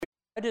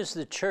Why does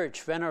the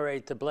Church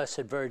venerate the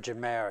Blessed Virgin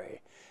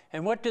Mary?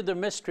 And what do the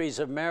mysteries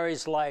of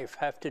Mary's life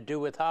have to do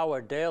with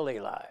our daily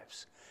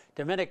lives?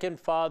 Dominican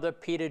Father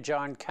Peter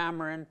John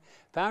Cameron,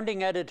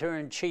 founding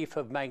editor-in-chief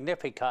of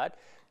Magnificat,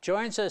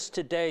 joins us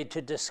today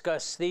to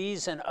discuss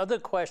these and other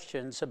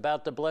questions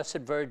about the Blessed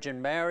Virgin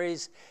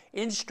Mary's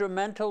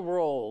instrumental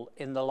role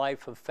in the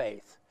life of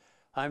faith.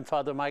 I'm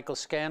Father Michael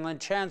Scanlon,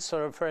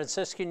 Chancellor of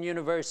Franciscan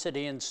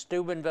University in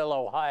Steubenville,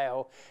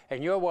 Ohio,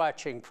 and you're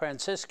watching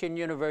Franciscan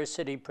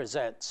University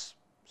Presents.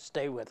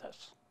 Stay with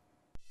us.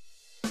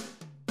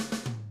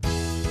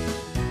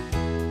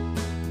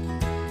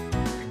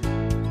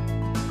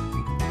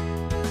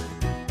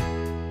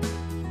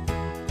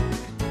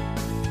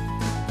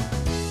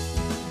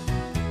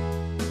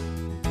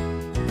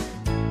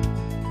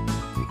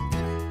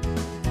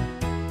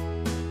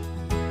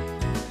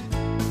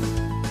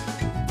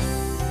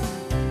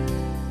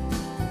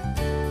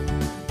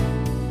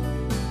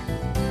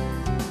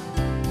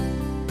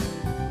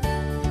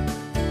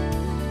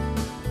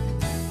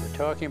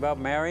 Talking about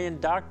Marian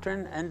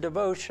Doctrine and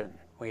Devotion.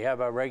 We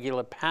have our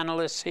regular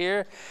panelists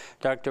here,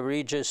 Dr.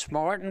 Regis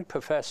Martin,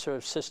 Professor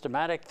of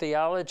Systematic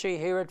Theology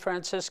here at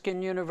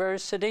Franciscan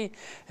University,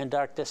 and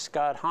Dr.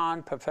 Scott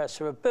Hahn,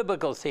 Professor of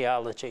Biblical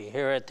Theology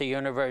here at the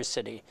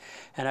university.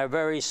 And our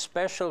very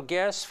special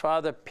guest,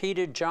 Father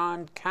Peter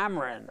John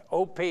Cameron,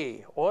 OP,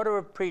 Order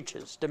of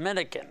Preachers,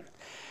 Dominican.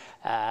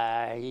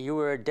 You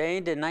were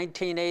ordained in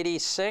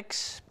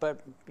 1986,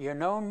 but you're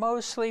known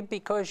mostly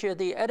because you're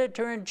the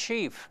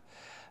editor-in-chief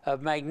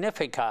of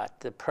Magnificat,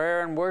 the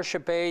prayer and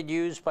worship aid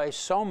used by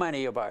so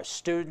many of our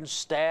students,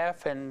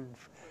 staff, and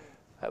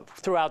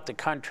throughout the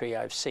country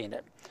I've seen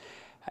it.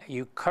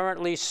 You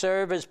currently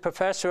serve as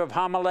Professor of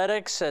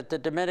Homiletics at the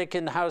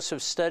Dominican House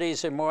of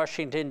Studies in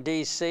Washington,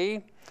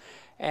 D.C.,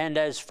 and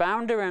as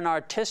founder and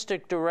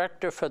artistic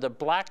director for the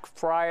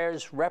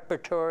Blackfriars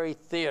Repertory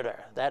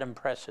Theater. That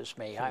impresses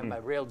me. I'm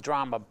a real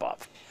drama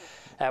buff.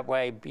 That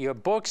way, your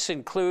books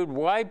include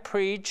Why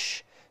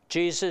Preach?,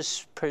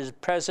 Jesus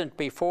Present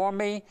Before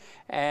Me,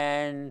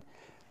 and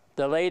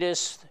the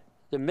latest,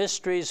 The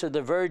Mysteries of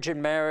the Virgin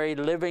Mary,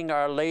 Living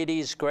Our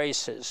Lady's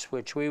Graces,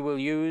 which we will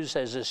use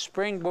as a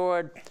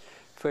springboard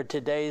for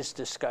today's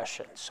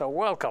discussion. So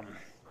welcome.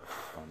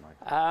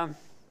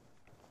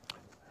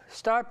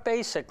 Start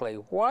basically.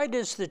 Why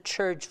does the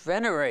Church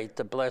venerate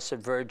the Blessed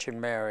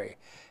Virgin Mary?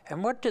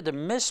 And what do the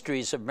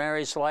mysteries of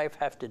Mary's life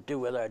have to do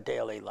with our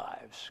daily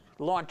lives?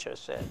 Launch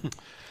us in.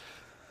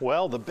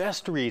 Well, the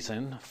best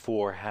reason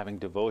for having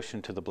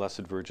devotion to the Blessed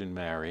Virgin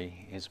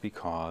Mary is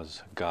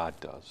because God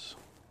does.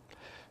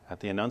 At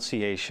the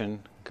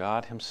Annunciation,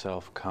 God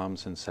himself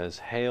comes and says,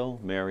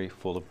 "Hail Mary,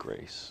 full of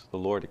grace." The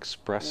Lord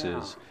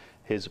expresses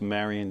his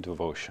Marian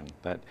devotion,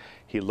 that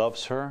he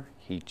loves her,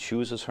 he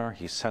chooses her,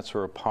 he sets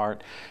her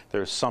apart.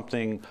 There's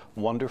something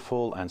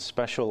wonderful and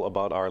special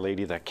about Our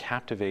Lady that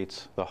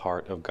captivates the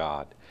heart of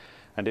God.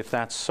 And if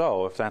that's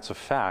so, if that's a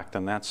fact,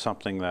 then that's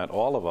something that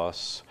all of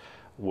us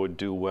would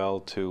do well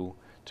to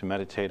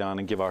meditate on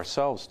and give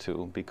ourselves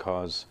to,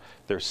 because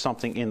there's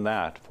something in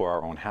that for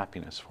our own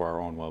happiness, for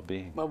our own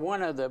well-being. Well,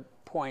 one other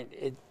point,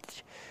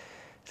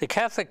 the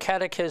Catholic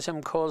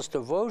Catechism calls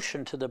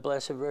devotion to the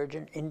Blessed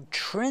Virgin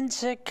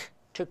intrinsic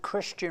to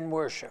Christian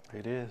worship.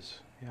 It is,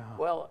 yeah.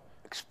 Well,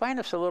 explain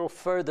us a little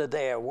further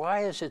there.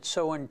 Why is it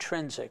so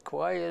intrinsic?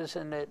 Why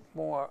isn't it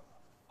more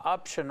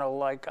optional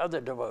like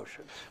other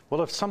devotions?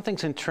 Well, if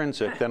something's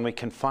intrinsic, then we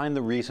can find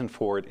the reason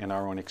for it in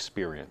our own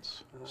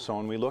experience. So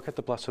when we look at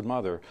the Blessed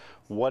Mother,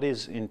 what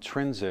is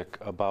intrinsic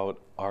about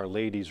Our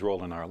Lady's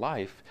role in our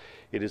life?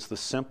 It is the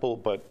simple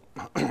but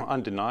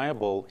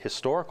undeniable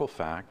historical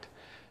fact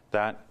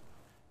that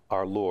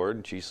our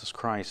Lord, Jesus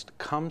Christ,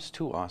 comes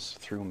to us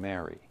through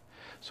Mary.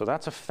 So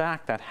that's a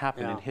fact that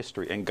happened in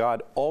history, and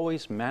God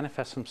always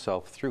manifests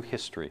himself through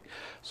history.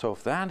 So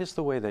if that is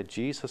the way that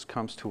Jesus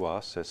comes to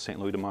us, as St.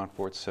 Louis de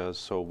Montfort says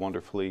so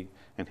wonderfully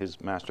in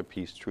his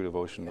masterpiece, True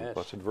Devotion of the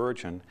Blessed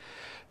Virgin,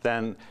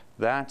 then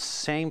that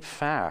same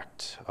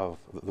fact of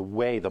the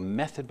way, the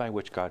method by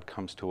which God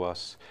comes to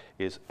us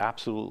is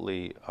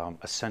absolutely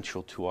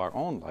essential to our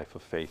own life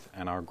of faith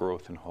and our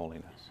growth in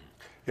holiness.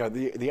 Yeah,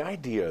 the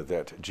idea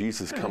that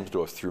Jesus comes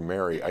to us through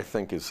Mary, I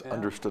think, is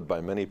understood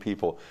by many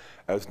people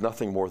as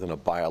nothing more than a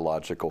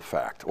biological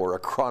fact or a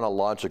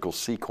chronological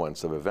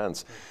sequence of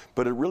events.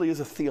 But it really is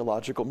a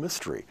theological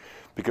mystery,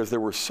 because there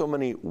were so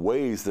many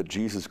ways that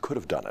Jesus could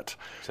have done it.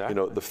 Exactly. You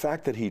know, the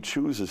fact that he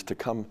chooses to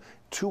come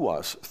to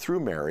us through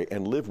Mary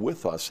and live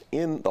with us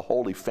in the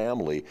Holy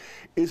Family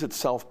is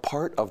itself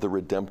part of the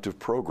redemptive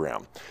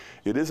program.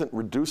 It isn't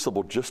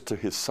reducible just to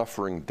his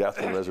suffering, death,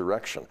 and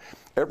resurrection.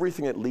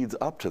 Everything that leads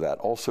up to that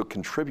also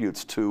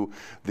contributes to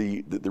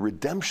the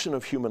redemption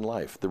of human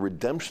life, the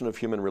redemption of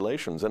human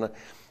relations. And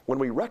when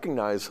we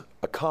recognize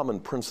a common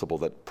principle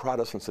that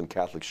Protestants and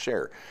Catholics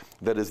share,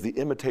 that is the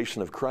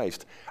imitation of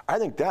Christ, I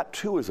think that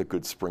too is a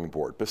good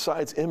springboard.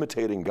 Besides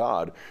imitating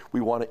God,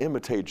 we want to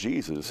imitate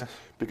Jesus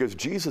because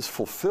Jesus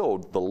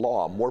fulfilled the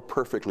law more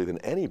perfectly than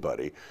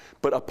anybody.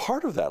 But a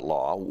part of that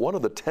law, one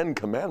of the 10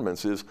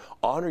 commandments, is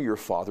honor your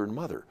father and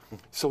mother.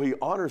 So he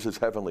honors his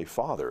heavenly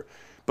Father,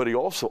 but he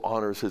also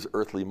honors his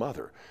earthly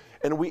mother.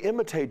 And we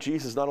imitate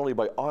Jesus not only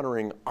by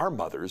honoring our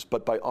mothers,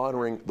 but by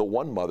honoring the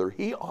one mother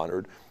he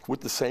honored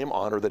with the same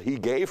honor that he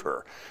gave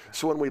her.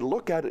 So when we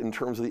look at it in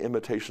terms of the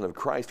imitation of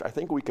Christ, I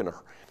think we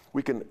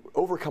can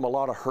overcome a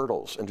lot of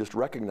hurdles and just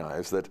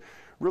recognize that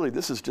really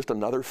this is just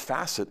another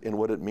facet in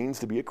what it means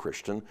to be a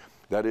Christian.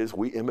 That is,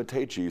 we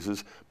imitate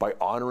Jesus by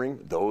honoring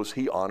those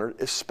he honored,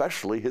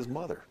 especially his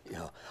mother.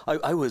 Yeah,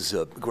 I was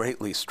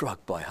greatly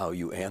struck by how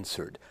you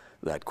answered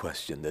that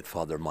question that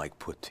Father Mike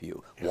put to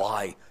you. Yes.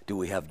 Why do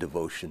we have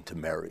devotion to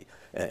Mary?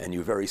 And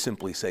you very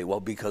simply say, well,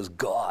 because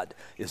God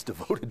is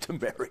devoted to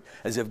Mary,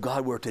 as if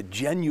God were to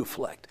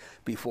genuflect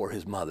before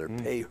his mother,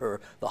 pay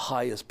her the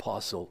highest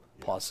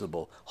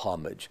possible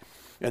homage.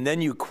 And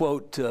then you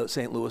quote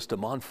St. Louis de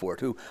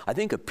Montfort, who I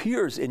think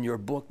appears in your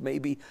book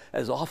maybe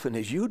as often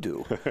as you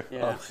do.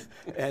 Yeah.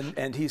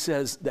 And he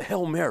says, the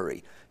Hail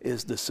Mary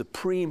is the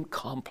supreme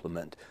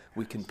compliment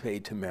we can pay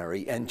to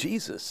Mary, and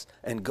Jesus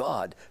and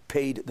God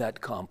paid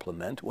that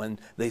compliment when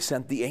they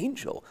sent the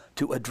angel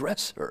to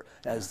address her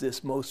as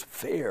this most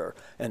fair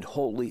and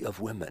holy of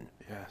women.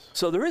 Yes.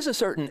 So there is a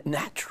certain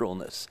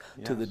naturalness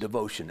to the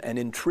devotion, an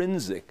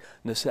intrinsic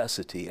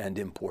necessity and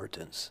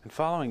importance. And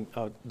following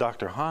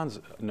Dr. Hahn's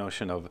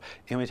notion of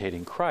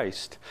imitating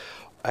Christ,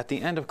 at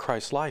the end of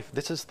Christ's life,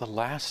 this is the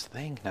last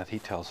thing that he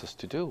tells us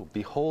to do.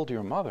 Behold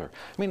your mother.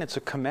 I mean, it's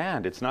a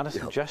command. It's not a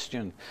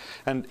suggestion.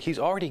 And he's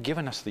already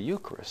given us the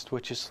Eucharist,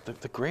 which is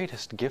the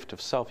greatest gift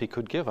of self he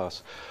could give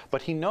us.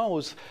 But he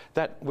knows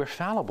that we're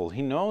fallible.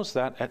 He knows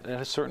that at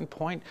a certain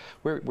point,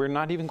 we're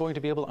not even going to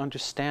be able to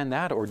understand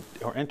that or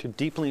enter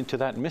deeply into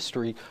that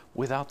mystery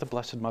without the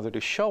Blessed Mother to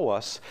show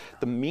us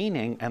the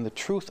meaning and the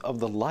truth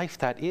of the life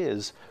that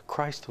is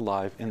Christ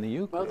alive in the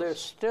Eucharist. Well, there's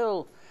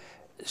still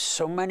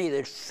so many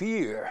that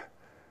fear,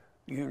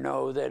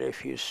 that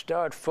if you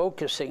start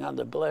focusing on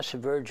the Blessed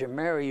Virgin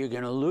Mary, you're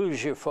going to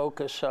lose your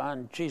focus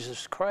on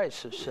Jesus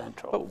Christ as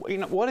central.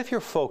 But, what if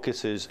your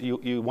focus is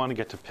you want to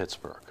get to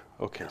Pittsburgh?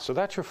 Okay, so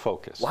that's your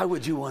focus. Why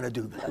would you want to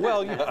do that?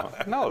 Well,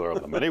 no, there are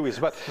limits. Anyways,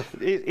 but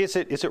is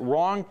it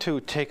wrong to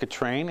take a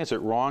train? Is it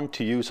wrong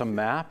to use a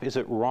map? Is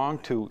it wrong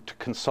to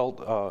consult,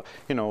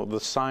 the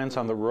signs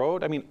on the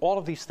road? I mean, all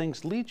of these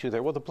things lead you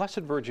there. Well, the Blessed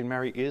Virgin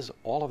Mary is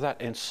all of that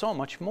and so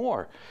much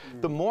more.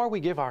 The more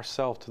we give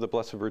ourselves to the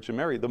Blessed Virgin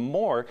Mary, the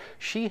more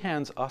she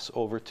hands us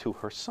over to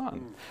her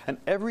Son. And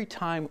every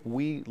time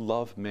we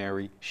love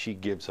Mary, she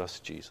gives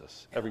us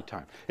Jesus. Every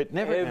time. It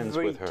never ends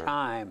with her. Every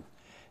time.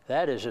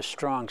 That is a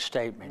strong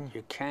statement.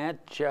 You can't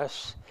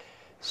just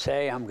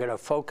say, I'm going to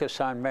focus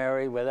on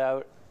Mary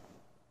without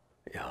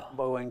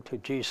going to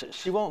Jesus.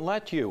 She won't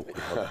let you.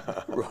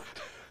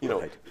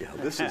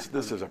 This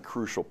is a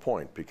crucial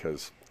point,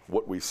 because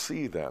what we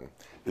see then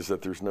is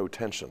that there's no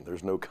tension,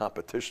 there's no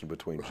competition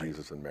between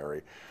Jesus and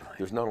Mary.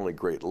 There's not only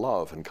great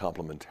love and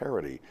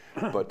complementarity,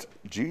 but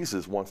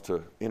Jesus wants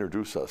to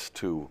introduce us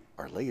to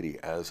Our Lady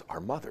as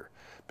our mother.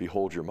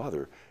 Behold your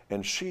mother.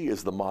 And she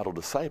is the model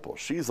disciple.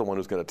 She's the one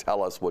who's going to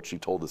tell us what she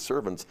told the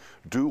servants,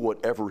 do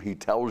whatever he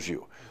tells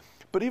you.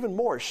 But even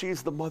more,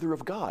 she's the mother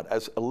of God.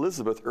 As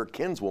Elizabeth, her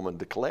kinswoman,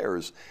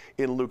 declares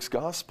in Luke's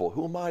gospel,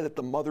 who am I that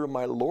the mother of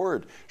my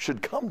Lord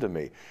should come to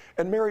me?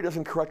 And Mary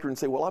doesn't correct her and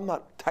say, well, I'm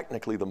not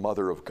technically the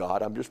mother of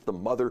God. I'm just the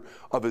mother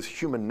of his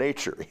human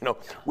nature.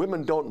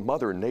 Women don't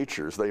mother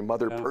natures. They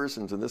mother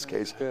persons, in this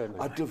case,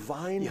 a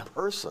divine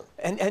person.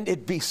 And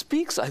it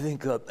bespeaks, I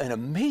think, an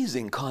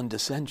amazing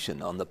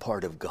condescension on the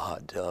part of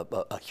God,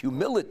 a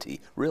humility,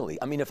 really.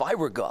 I mean, if I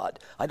were God,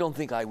 I don't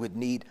think I would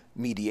need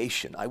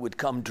mediation. I would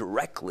come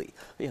directly,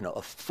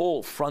 a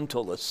full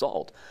frontal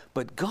assault.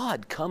 But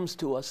God comes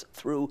to us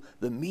through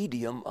the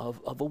medium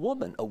of a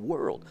woman, a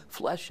world,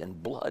 flesh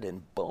and blood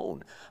and bone.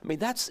 I mean,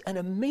 that's an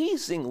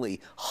amazingly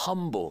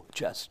humble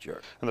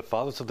gesture. And the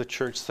fathers of the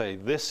church say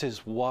this is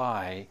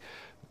why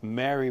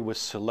Mary was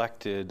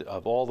selected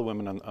of all the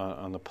women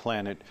on the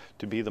planet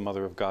to be the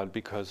mother of God,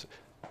 because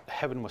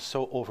heaven was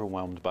so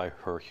overwhelmed by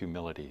her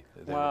humility.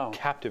 They were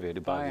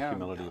captivated by the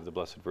humility of the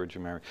Blessed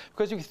Virgin Mary.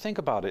 Because if you think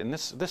about it, and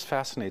this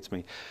fascinates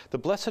me, the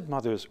Blessed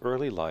Mother's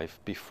early life,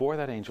 before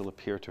that angel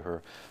appeared to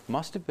her,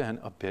 must have been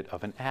a bit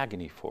of an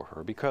agony for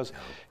her. Because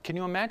can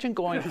you imagine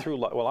going through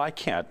life? Well, I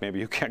can't. Maybe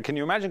you can. Can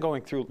you imagine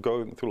going through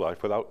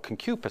life without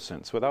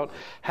concupiscence, without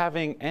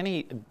having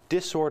any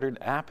disordered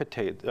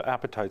appetites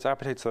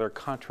that are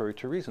contrary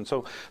to reason?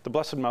 So the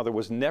Blessed Mother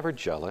was never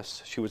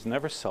jealous. She was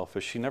never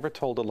selfish. She never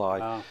told a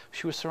lie.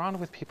 She was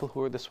surrounded with people who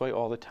were this way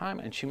all the time,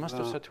 and she must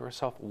have said to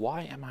herself,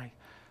 why am I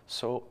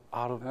so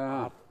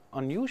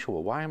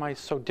unusual? Why am I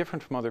so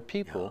different from other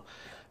people?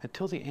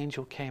 Until the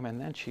angel came, and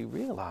then she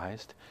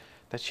realized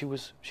that she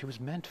was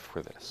meant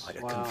for this. Like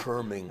a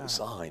confirming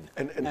sign.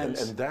 And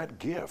that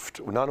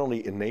gift not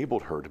only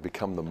enabled her to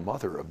become the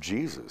mother of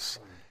Jesus,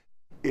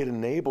 it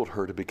enabled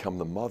her to become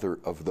the mother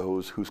of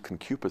those whose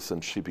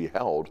concupiscence she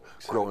beheld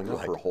growing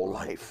up her whole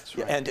life.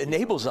 Yeah, and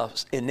enables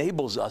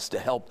us to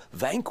help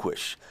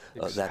vanquish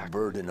that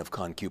burden of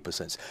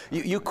concupiscence.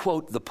 You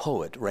quote the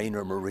poet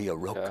Rainer Maria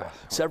Rilke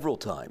several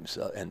times,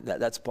 and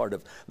that's part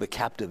of the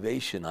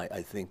captivation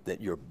I think that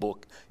your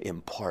book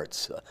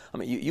imparts. I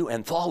mean, you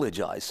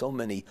anthologize so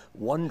many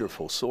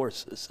wonderful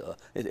sources.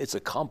 It's a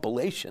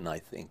compilation, I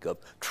think, of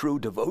true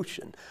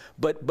devotion.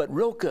 But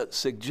Rilke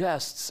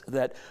suggests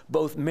that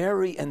both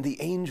Mary and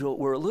the angel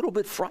were a little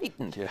bit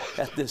frightened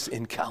at this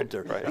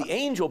encounter. The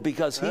angel,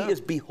 because he is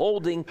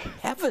beholding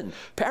heaven,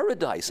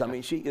 paradise. I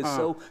mean, she is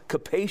so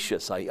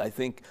capacious, I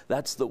think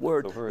that's the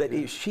word,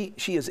 that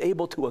she is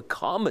able to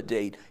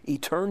accommodate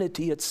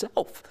eternity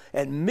itself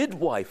and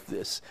midwife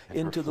this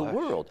into the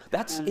world.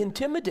 That's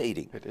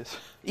intimidating. It is.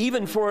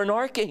 Even for an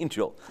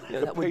archangel.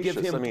 That would give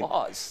him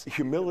pause.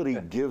 Humility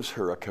gives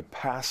her a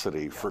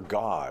capacity for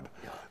God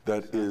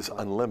that is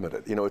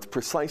unlimited. You know, it's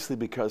precisely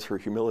because her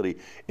humility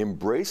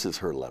embraces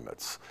her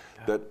limits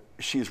that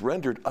she's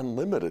rendered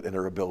unlimited in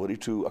her ability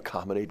to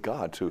accommodate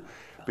God, to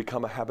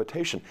become a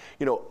habitation.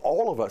 You know,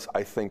 all of us,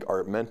 I think,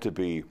 are meant to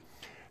be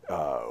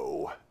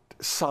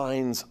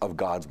signs of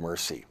God's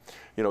mercy.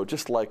 You know,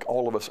 just like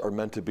all of us are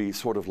meant to be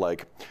sort of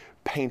like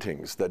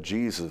paintings that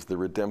Jesus, the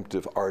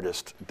redemptive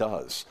artist,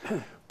 does.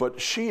 But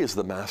she is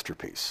the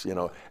masterpiece. You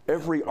know,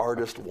 every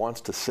artist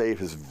wants to save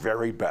his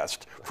very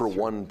best for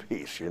one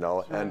piece, you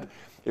know, and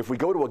if we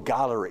go to a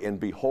gallery and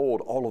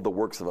behold all of the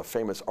works of a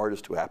famous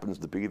artist who happens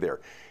to be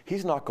there,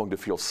 he's not going to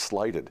feel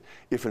slighted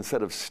if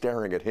instead of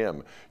staring at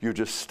him, you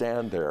just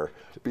stand there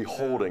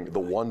beholding the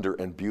wonder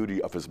and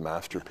beauty of his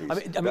masterpiece.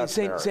 I mean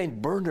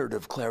Saint Bernard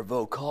of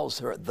Clairvaux calls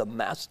her the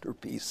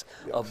masterpiece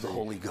of the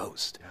Holy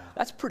Ghost.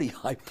 That's pretty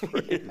high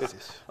praise.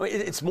 I mean,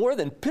 it's more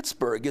than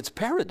Pittsburgh, it's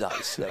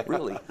paradise,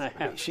 really.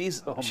 She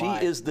is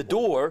the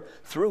door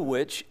through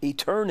which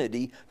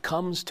eternity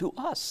comes to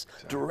us.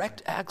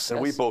 Direct access.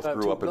 And we both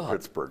grew up in God.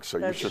 Pittsburgh, so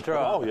you should.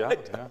 True.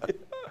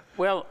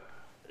 Well,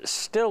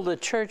 still the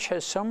church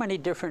has so many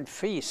different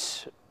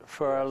feasts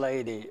for Our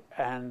Lady,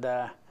 and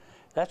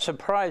that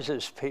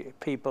surprises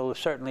people,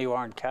 certainly who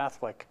aren't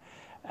Catholic.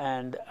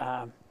 And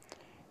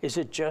is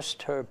it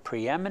just her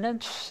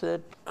preeminence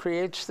that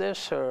creates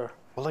this, or?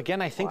 Well,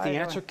 again, I think the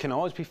answer can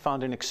always be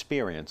found in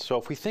experience. So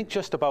if we think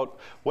just about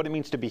what it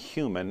means to be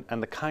human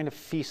and the kind of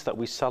feasts that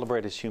we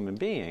celebrate as human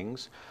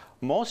beings,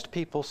 most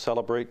people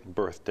celebrate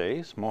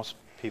birthdays. Most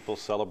people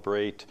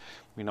celebrate,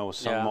 you know,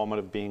 some moment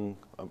of being,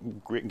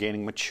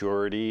 gaining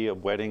maturity,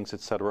 of weddings,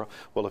 etc.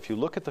 Well, if you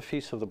look at the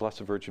Feast of the Blessed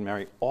Virgin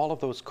Mary, all of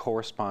those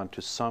correspond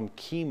to some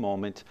key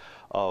moment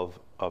of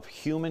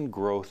human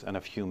growth and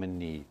of human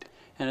need.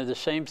 And the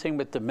same thing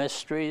with the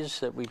mysteries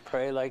that we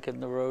pray, like in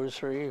the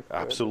Rosary?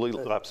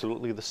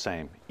 Absolutely the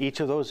same. Each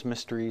of those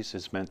mysteries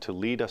is meant to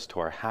lead us to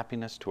our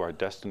happiness, to our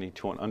destiny,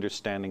 to an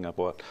understanding of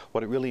what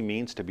it really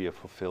means to be a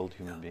fulfilled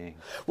human being.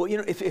 Well, you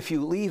know, if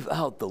you leave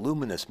out the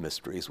luminous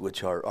mysteries,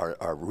 which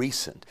are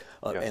recent,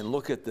 and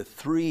look at the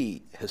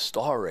three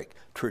historic,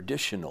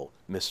 traditional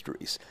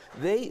mysteries,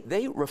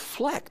 they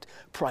reflect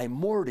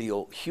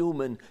primordial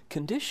human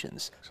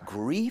conditions.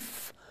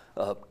 Grief,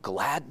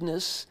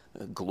 gladness,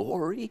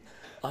 glory,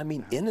 I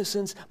mean,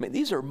 innocence. I mean,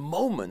 these are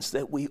moments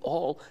that we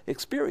all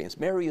experience.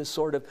 Mary is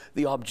sort of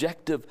the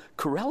objective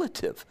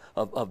correlative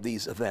of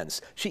these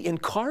events. She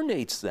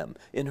incarnates them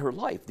in her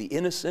life, the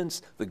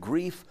innocence, the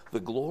grief, the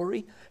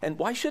glory. And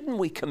why shouldn't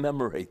we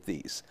commemorate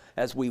these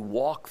as we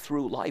walk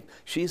through life?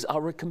 She's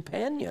our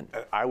companion.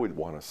 I would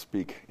want to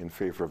speak in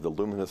favor of the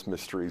luminous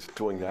mysteries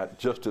doing that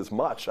just as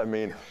much. I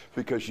mean,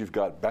 because you've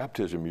got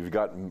baptism, you've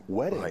got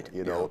wedding,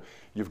 you know,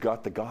 you've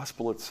got the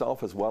gospel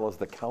itself as well as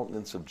the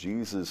countenance of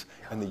Jesus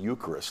and the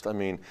Eucharist. I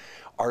mean,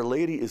 Our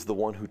Lady is the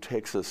one who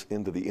takes us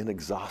into the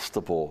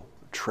inexhaustible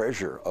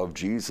treasure of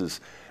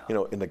Jesus, you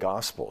know, in the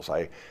Gospels.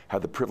 I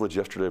had the privilege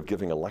yesterday of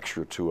giving a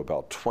lecture to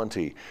about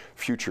 20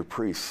 future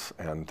priests,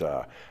 and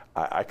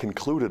I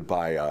concluded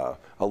by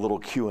a little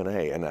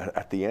Q&A, and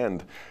at the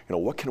end, you know,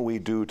 what can we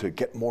do to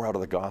get more out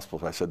of the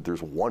Gospels? I said,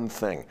 there's one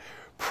thing.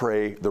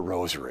 Pray the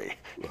rosary.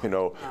 You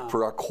know,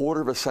 for a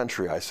quarter of a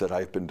century, I said,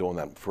 I've been doing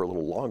that for a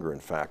little longer, in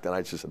fact, and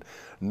I just said,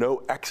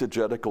 no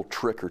exegetical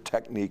trick or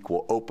technique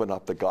will open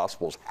up the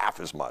Gospels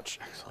half as much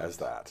as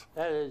that.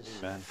 That is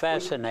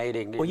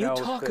fascinating. Well, you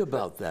talk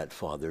about that,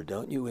 Father,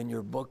 don't you, in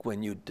your book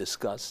when you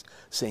discuss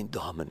St.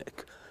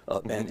 Dominic?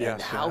 And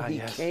how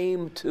he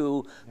came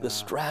to the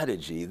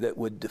strategy that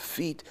would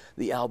defeat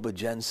the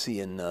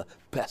Albigensian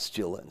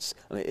pestilence.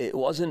 I mean, it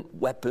wasn't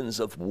weapons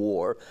of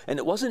war, and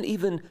it wasn't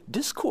even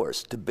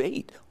discourse,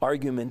 debate,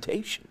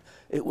 argumentation.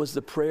 It was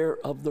the prayer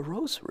of the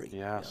Rosary.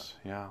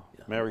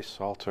 Mary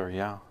Psalter,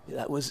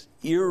 That was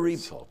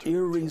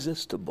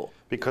irresistible.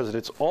 Because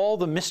it's all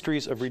the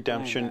mysteries of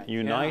redemption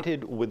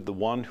united with the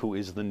one who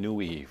is the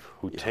new Eve,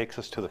 who takes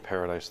us to the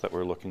paradise that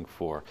we're looking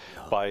for,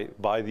 by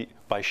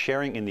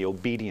sharing in the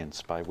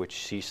obedience by which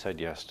she said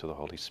yes to the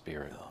Holy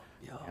Spirit.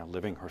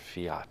 living her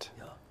fiat.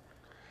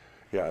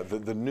 Yeah,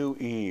 the new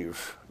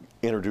Eve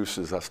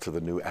introduces us to the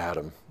new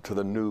Adam, to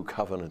the new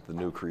covenant, the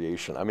new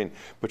creation. I mean,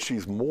 but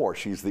she's more.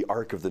 She's the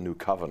ark of the new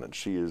covenant.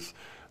 She is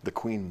the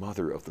queen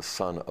mother of the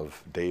son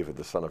of David,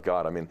 the son of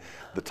God. I mean,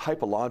 the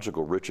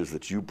typological riches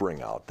that you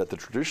bring out, that the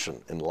tradition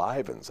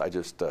enlivens,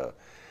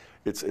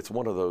 it's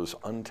one of those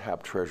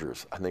untapped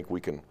treasures I think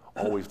we can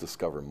always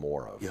discover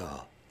more of.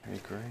 Yeah. I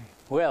agree.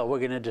 Well, we're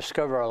going to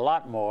discover a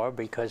lot more,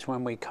 because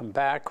when we come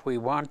back, we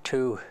want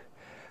to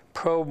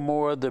probe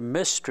more the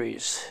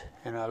mysteries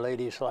in Our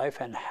Lady's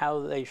life and how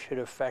they should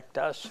affect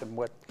us and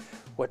what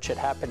should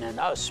happen in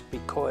us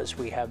because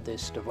we have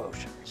this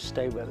devotion.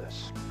 Stay with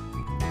us.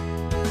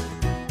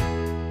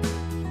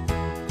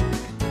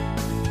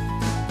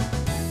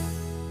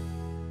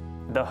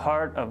 The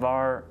heart of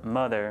our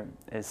mother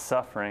is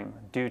suffering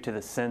due to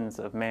the sins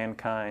of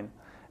mankind,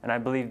 and I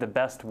believe the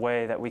best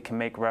way that we can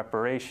make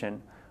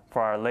reparation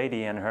for Our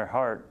Lady and her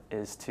heart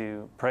is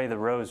to pray the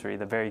rosary,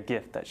 the very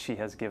gift that she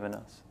has given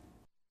us.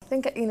 I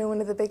think, one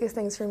of the biggest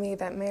things for me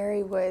about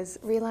Mary was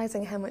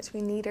realizing how much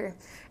we need her,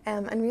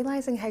 and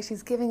realizing how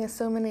she's giving us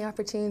so many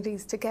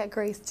opportunities to get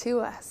grace to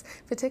us,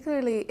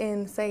 particularly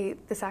in, say,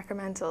 the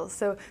sacramentals.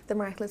 So the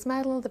miraculous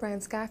medal, the brown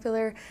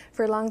scapular.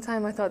 For a long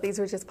time I thought these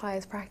were just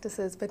pious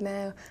practices, but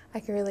now I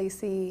can really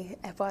see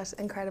what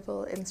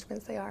incredible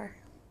instruments they are.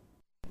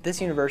 This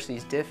university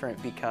is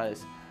different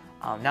because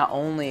not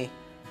only,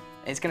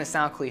 it's going to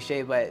sound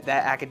cliche, but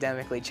that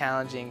academically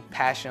challenging,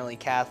 passionately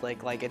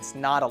Catholic, like, it's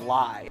not a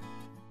lie.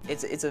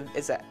 It's an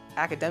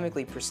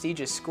academically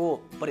prestigious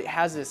school, but it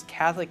has this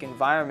Catholic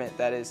environment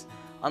that is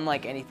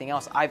unlike anything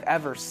else I've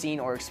ever seen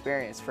or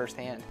experienced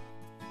firsthand.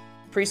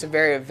 Priests are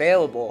very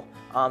available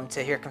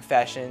to hear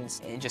confessions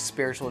and just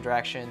spiritual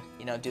direction,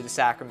 do the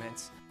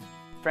sacraments.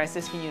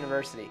 Franciscan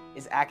University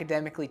is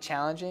academically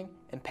challenging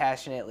and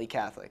passionately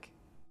Catholic.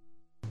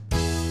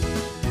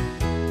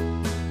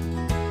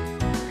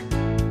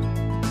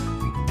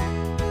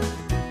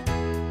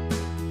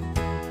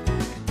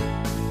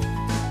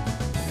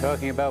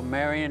 Talking about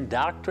Marian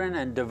doctrine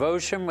and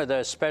devotion with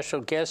our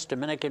special guest,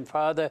 Dominican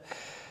Father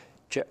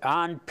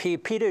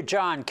Peter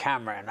John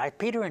Cameron.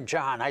 Peter and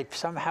John, I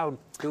somehow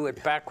do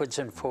it backwards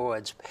and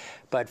forwards,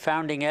 but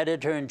founding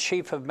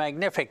editor-in-chief of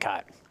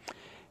Magnificat.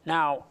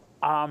 Now,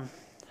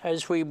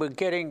 as we were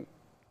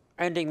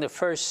ending the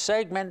first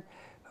segment,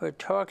 we're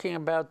talking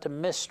about the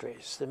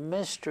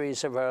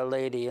mysteries of Our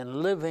Lady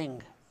and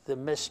living the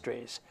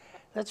mysteries.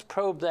 Let's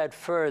probe that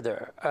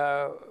further.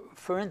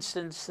 For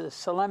instance, the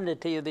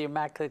solemnity of the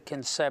Immaculate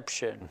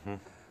Conception. Mm-hmm.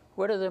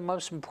 What are the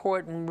most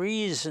important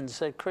reasons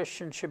that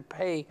Christians should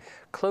pay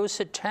close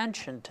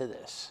attention to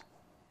this?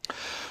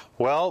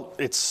 Well,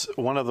 it's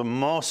one of the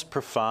most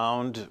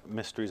profound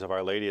mysteries of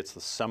Our Lady. It's the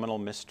seminal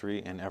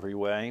mystery in every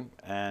way,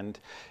 and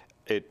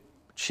it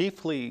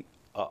chiefly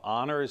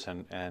honors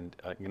and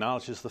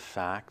acknowledges the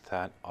fact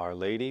that Our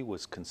Lady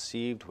was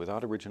conceived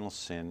without original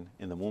sin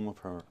in the womb of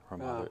her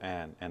mother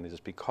Anne. And it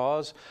is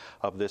because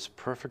of this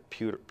perfect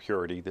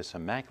purity, this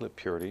immaculate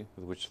purity,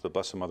 with which the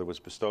Blessed Mother was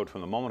bestowed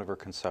from the moment of her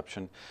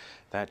conception,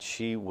 that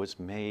she was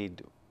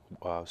made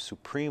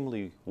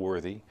supremely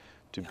worthy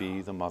to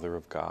be the Mother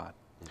of God.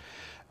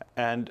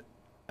 And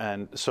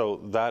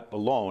so that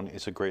alone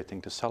is a great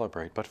thing to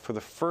celebrate. But for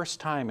the first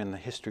time in the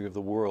history of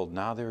the world,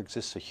 now there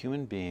exists a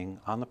human being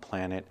on the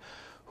planet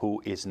who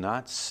is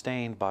not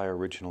stained by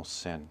original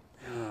sin.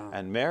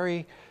 And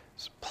Mary's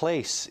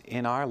place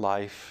in our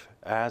life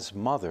as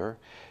mother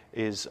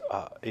is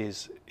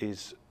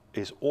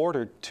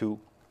ordered to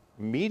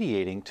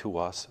mediating to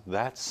us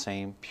that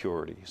same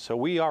purity. So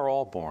we are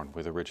all born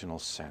with original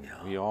sin.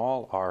 We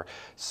all are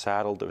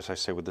saddled, as I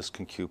say, with this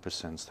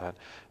concupiscence that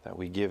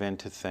we give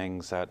into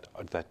things that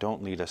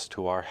don't lead us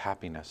to our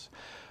happiness.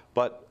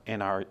 But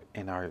in our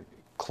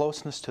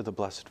closeness to the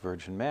Blessed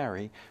Virgin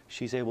Mary,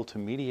 she's able to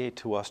mediate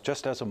to us,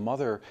 just as a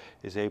mother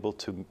is able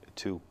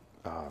to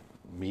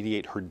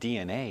mediate her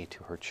DNA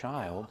to her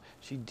child.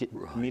 She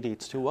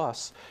mediates to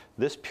us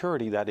this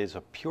purity that is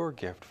a pure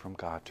gift from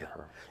God to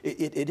her.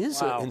 It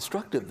is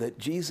instructive that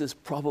Jesus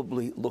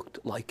probably looked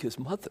like his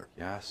mother.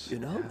 Yes.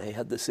 They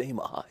had the same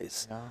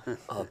eyes.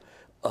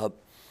 Yeah.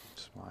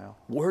 Smile.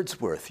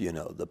 Wordsworth,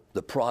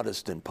 the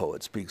Protestant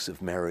poet, speaks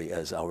of Mary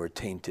as our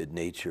tainted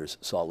nature's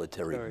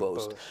solitary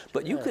boast.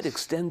 But you could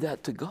extend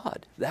that to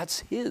God.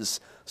 That's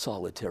his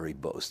solitary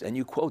boast. And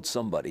you quote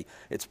somebody,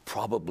 it's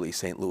probably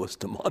St. Louis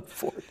de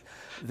Montfort,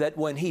 that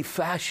when he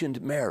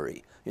fashioned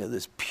Mary,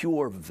 this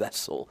pure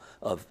vessel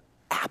of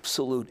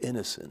absolute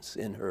innocence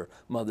in her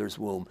mother's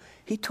womb,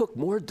 he took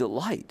more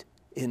delight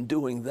in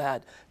doing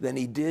that than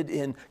he did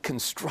in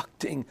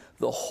constructing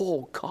the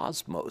whole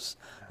cosmos.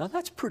 Now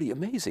that's pretty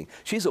amazing.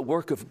 She's a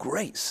work of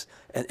grace,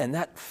 and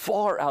that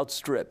far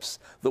outstrips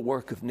the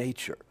work of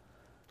nature.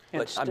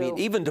 But I mean,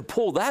 even to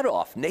pull that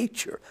off,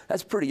 nature,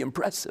 that's pretty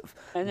impressive.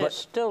 And there's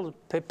still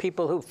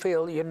people who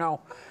feel,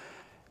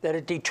 that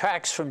it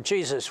detracts from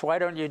Jesus. Why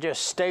don't you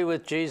just stay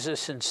with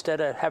Jesus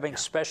instead of having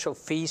special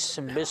feasts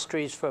and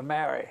mysteries for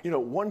Mary?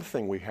 One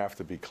thing we have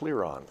to be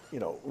clear on,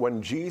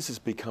 when Jesus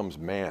becomes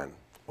man,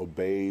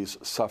 obeys,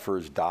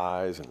 suffers,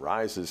 dies, and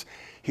rises,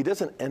 he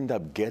doesn't end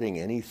up getting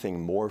anything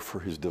more for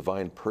his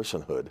divine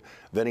personhood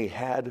than he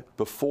had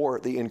before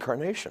the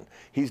incarnation.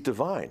 He's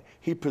divine.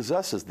 He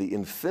possesses the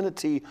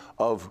infinity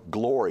of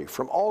glory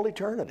from all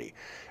eternity.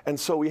 And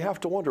so we have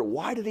to wonder,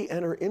 why did he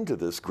enter into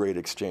this great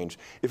exchange?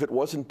 If it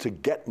wasn't to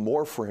get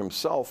more for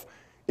himself,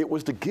 it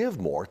was to give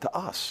more to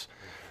us.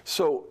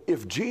 So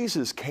if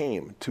Jesus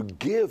came to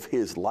give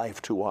his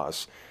life to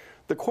us,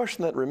 the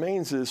question that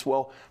remains is,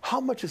 well, how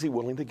much is he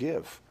willing to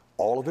give?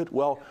 All of it?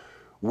 Well,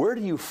 where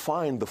do you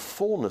find the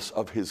fullness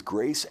of his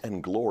grace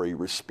and glory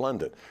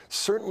resplendent?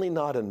 Certainly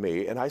not in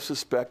me, and I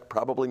suspect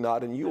probably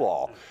not in you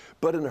all,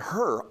 but in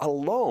her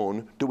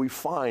alone do we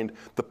find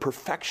the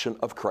perfection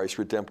of Christ's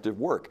redemptive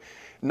work.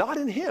 Not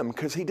in him,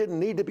 because he didn't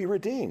need to be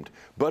redeemed,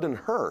 but in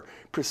her,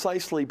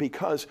 precisely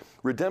because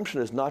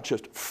redemption is not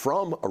just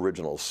from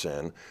original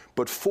sin,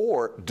 but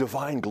for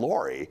divine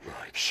glory. Right.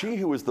 She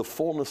who is the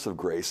fullness of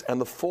grace and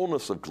the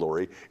fullness of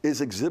glory is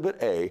exhibit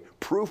A,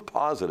 proof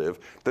positive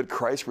that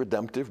Christ's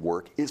redemptive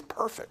work is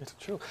perfect. It's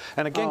true.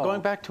 And again,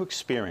 going back to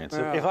experience,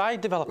 if I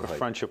develop a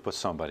friendship with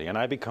somebody and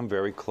I become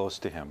very close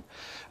to him,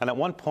 and at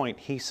one point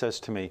he says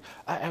to me,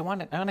 I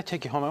want to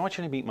take you home, I want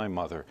you to meet my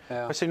mother.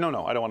 I say,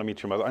 no, I don't want to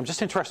meet your mother. I'm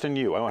just interested in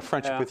you. I want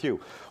friendship with you.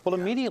 Well,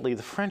 immediately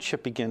the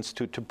friendship begins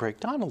to break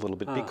down a little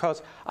bit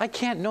because I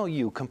can't know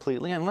you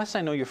completely unless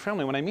I know your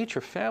family. When I meet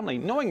your family,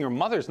 knowing your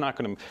mother's not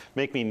going to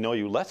make me know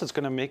you less. It's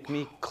going to make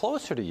me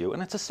closer to you.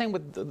 And it's the same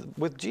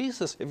with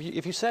Jesus.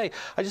 If you say,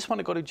 I just want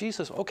to go to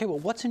Jesus, okay, well,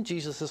 what's in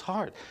Jesus'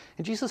 heart?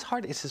 In Jesus'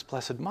 heart is his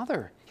blessed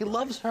mother. He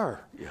loves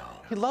her.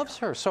 He loves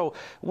her. So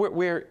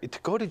we're to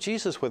go to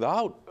Jesus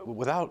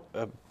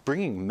without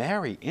bringing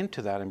Mary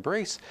into that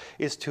embrace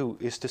is to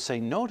say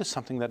no to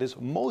something that is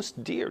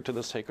most dear to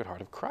the Sacred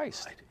Heart of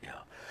Christ. Right,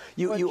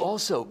 yeah. You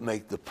also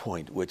make the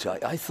point, which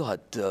I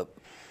thought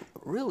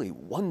really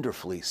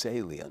wonderfully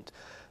salient,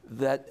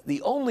 that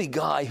the only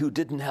guy who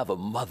didn't have a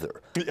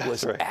mother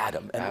was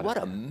Adam. And what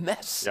a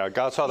mess. Yeah,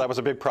 God saw that was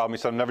a big problem.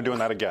 He said, I'm never doing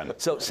that again.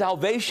 So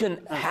salvation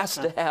has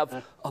to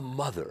have a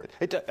mother.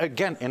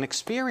 Again, an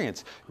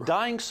experience.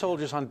 Dying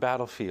soldiers on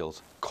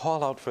battlefields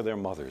call out for their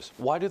mothers.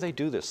 Why do they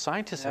do this?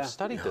 Scientists have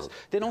studied this.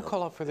 They don't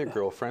call out for their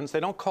girlfriends. They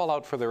don't call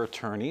out for their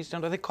attorneys.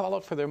 They call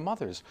out for their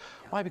mothers.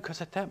 Why?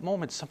 Because at that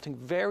moment, something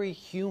very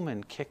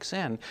human kicks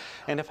in.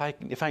 And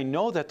if I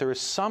know that there is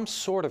some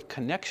sort of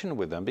connection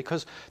with them,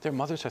 because their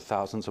mothers are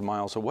thousands of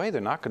miles away,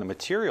 they're not going to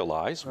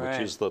materialize, which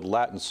is the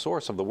Latin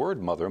source of the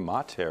word mother,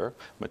 mater,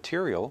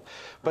 material.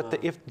 But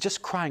if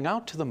just crying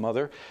out to the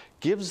mother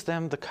gives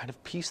them the kind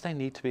of peace they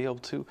need to be able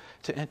to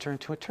enter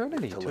into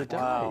eternity, to die.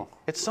 Wow.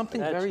 It's something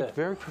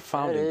very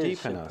profound and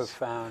deep in us.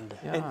 Profound.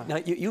 Yeah. And now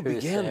you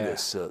began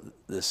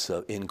this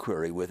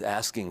inquiry with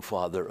asking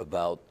Father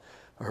about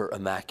her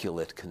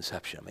immaculate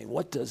conception. I mean,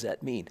 what does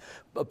that mean?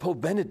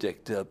 Pope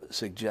Benedict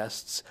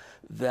suggests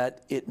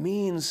that it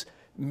means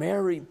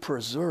Mary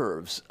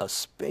preserves a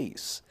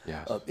space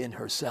in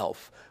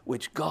herself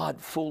which God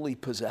fully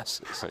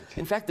possesses. Right.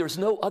 In fact, there's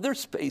no other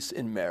space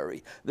in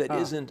Mary that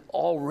isn't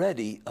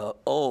already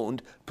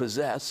owned,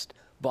 possessed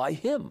by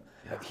him.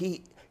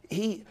 I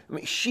mean,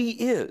 she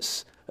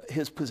is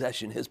his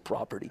possession, his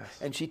property,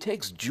 and she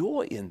takes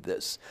joy in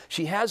this.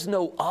 She has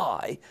no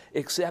I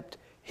except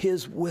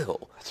his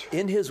will.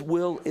 In his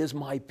will is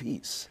my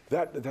peace.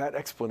 That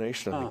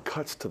explanation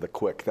cuts to the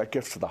quick. That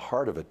gets to the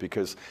heart of it,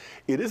 because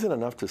it isn't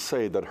enough to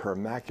say that her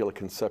Immaculate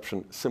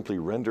Conception simply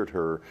rendered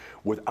her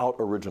without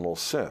original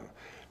sin.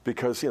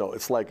 Because,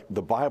 it's like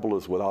the Bible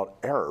is without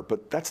error,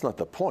 but that's not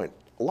the point.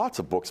 Lots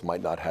of books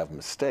might not have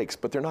mistakes,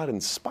 but they're not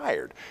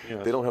inspired.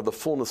 Yes. They don't have the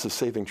fullness of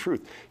saving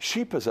truth.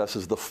 She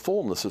possesses the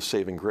fullness of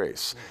saving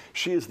grace.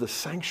 She is the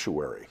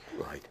sanctuary.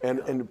 Right.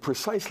 And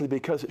precisely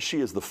because she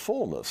is the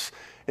fullness,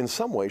 in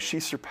some ways she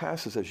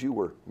surpasses, as you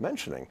were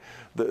mentioning,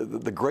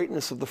 the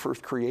greatness of the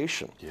first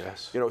creation.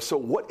 Yes. So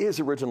what is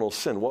original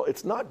sin? Well,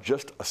 it's not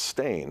just a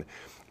stain.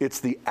 It's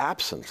the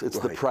absence, it's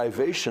the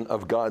privation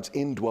of God's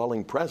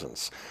indwelling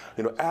presence.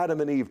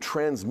 Adam and Eve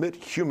transmit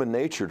human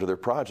nature to their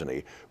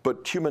progeny,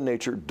 but human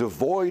nature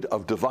devoid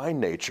of divine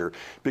nature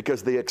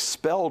because they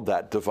expelled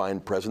that divine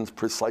presence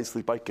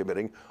precisely by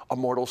committing a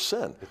mortal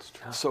sin.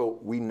 So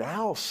we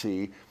now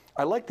see,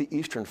 I like the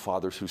Eastern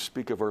Fathers who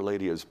speak of Our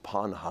Lady as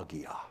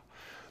Panhagia,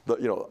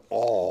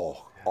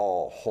 all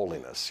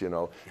holiness,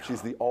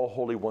 She's the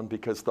all-holy one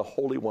because the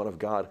Holy One of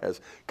God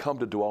has come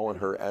to dwell in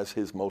her as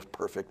his most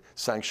perfect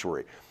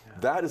sanctuary.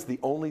 That is the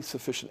only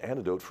sufficient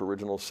antidote for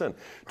original sin,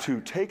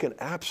 to take an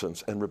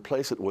absence and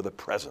replace it with a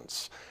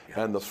presence,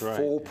 and the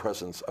full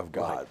presence of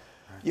God.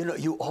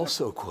 You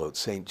also quote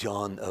St.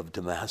 John of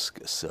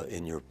Damascus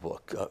in your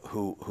book,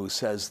 who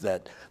says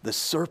that the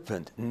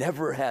serpent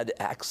never had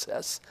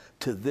access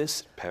to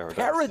this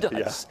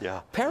paradise.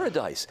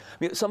 Paradise. I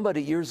mean,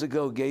 somebody years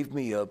ago gave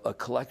me a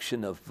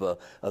collection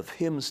of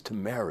hymns to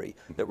Mary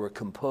that were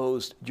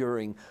composed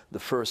during the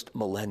first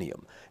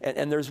millennium.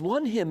 And there's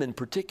one hymn in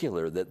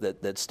particular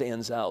that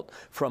stands out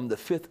from the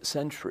 5th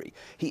century.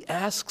 He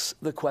asks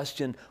the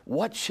question,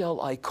 "What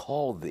shall I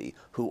call thee,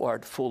 who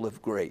art full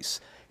of grace?"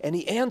 And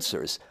he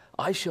answers,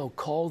 I shall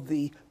call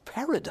thee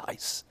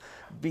paradise,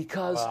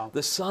 because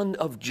the Son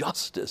of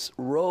Justice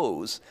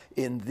rose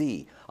in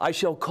thee. I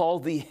shall call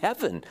thee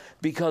heaven,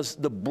 because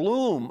the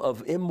bloom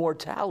of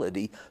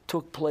immortality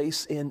took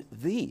place in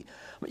thee.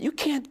 You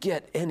can't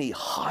get any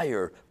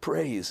higher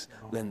praise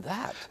than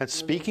that. And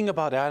speaking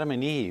about Adam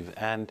and Eve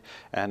and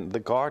the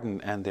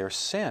garden and their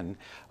sin,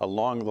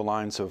 along the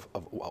lines of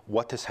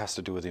what this has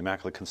to do with the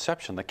Immaculate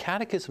Conception, the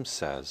Catechism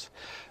says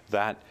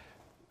that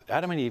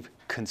Adam and Eve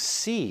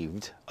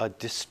conceived a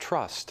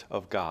distrust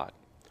of God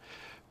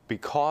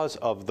because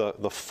of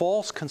the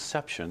false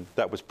conception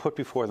that was put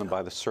before them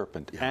by the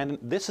serpent. And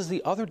this is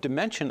the other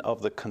dimension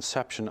of the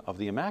conception of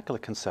the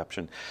Immaculate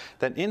Conception,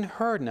 that in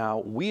her now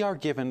we are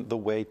given the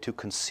way to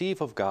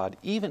conceive of God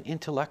even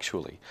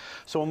intellectually.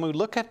 So when we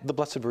look at the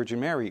Blessed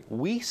Virgin Mary,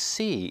 we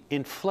see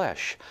in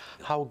flesh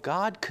how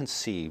God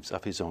conceives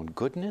of his own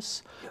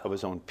goodness, of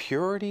his own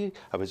purity,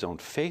 of his own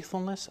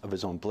faithfulness, of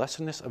his own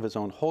blessedness, of his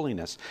own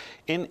holiness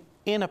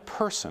in a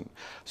person,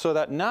 so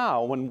that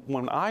now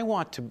when I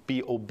want to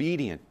be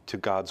obedient to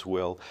God's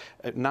will,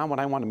 now when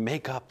I want to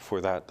make up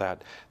for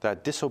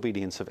that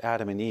disobedience of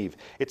Adam and Eve,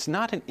 it's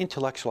not an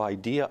intellectual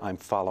idea I'm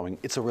following,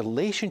 it's a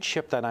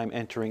relationship that I'm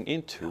entering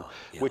into,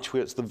 which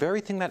was the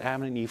very thing that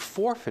Adam and Eve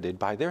forfeited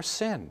by their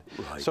sin.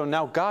 So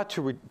now God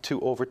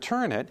to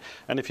overturn it,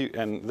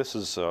 and this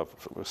is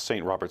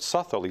St. Robert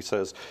Southwell, he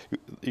says,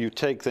 you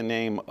take the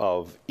name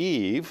of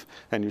Eve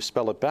and you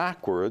spell it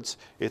backwards,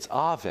 it's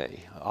Ave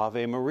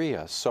Maria.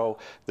 So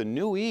the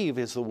new Eve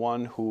is the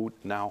one who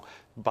now,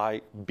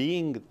 by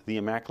being the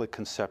Immaculate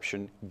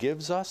Conception,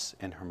 gives us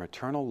in her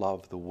maternal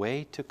love the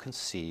way to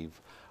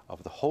conceive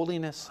of the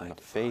holiness and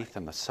the faith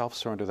and the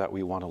self-surrender that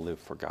we want to live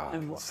for God.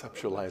 And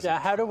Conceptualizing. now,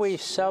 how do we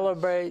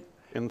celebrate?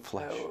 In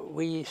flesh.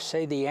 We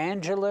say the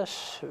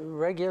Angelus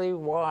regularly.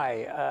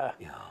 Why?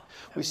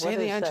 We say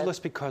the Angelus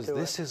because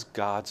this is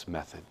God's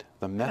method,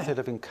 the method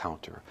of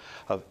encounter,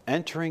 of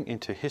entering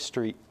into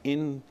history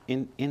in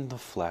the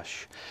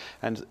flesh.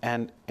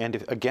 And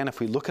if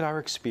we look at our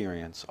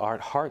experience, our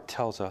heart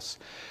tells us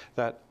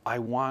that I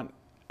want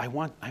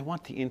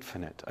the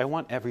infinite. I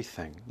want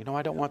everything. You know,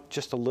 I don't want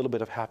just a little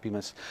bit of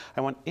happiness.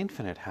 I want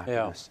infinite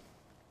happiness.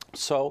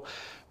 So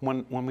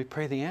when we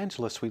pray the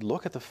Angelus, we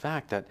look at the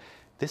fact that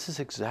this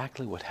is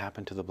exactly what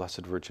happened to the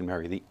Blessed Virgin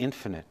Mary. The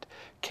infinite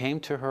came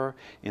to her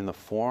in the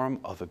form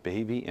of a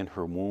baby in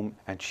her womb,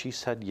 and she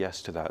said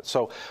yes to that.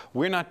 So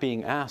we're not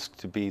being asked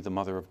to be the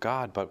Mother of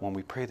God, but when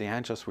we pray the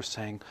Angelus, we're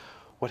saying,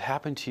 what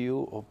happened to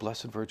you, O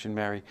Blessed Virgin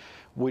Mary,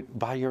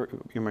 by your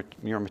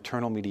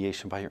maternal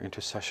mediation, by your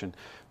intercession,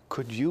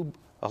 could you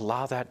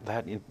allow that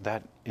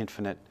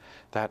infinite,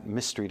 that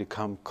mystery to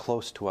come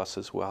close to us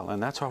as well?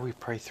 And that's why we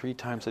pray 3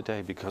 times a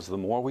day, because the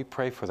more we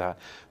pray for that,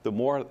 the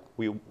more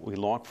we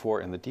long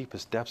for in the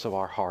deepest depths of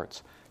our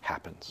hearts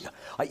happens.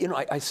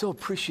 I so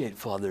appreciate,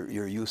 Father,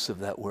 your use of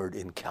that word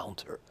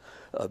encounter,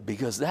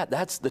 because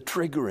that's the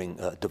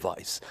triggering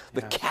device,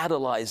 the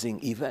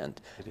catalyzing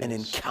event, an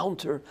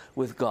encounter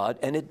with God,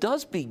 and it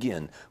does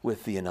begin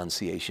with the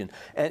Annunciation.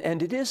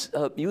 And it is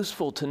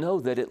useful to know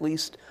that at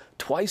least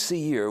twice a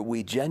year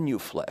we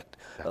genuflect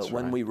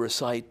when we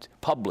recite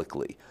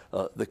publicly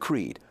the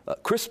Creed.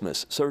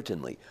 Christmas,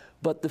 certainly,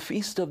 but the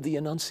Feast of the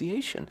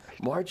Annunciation,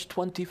 March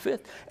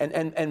 25th.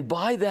 And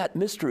by that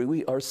mystery,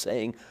 we are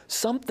saying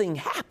something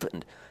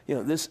happened. You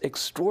know, this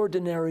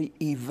extraordinary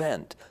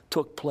event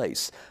took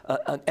place,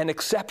 an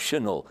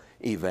exceptional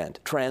event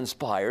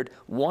transpired.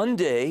 One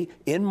day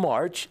in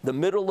March, the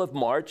middle of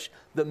March,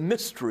 the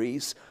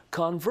mysteries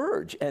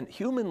converge. And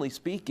humanly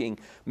speaking,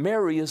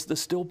 Mary is the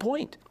still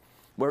point,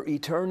 where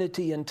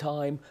eternity and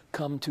time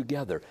come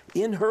together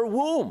in her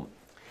womb.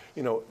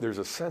 You know, there's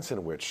a sense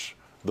in which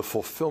the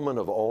fulfillment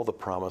of all the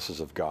promises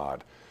of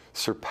God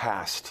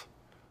surpassed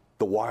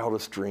the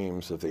wildest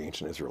dreams of the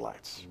ancient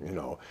Israelites, you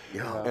know.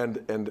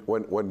 And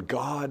when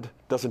God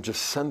doesn't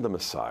just send the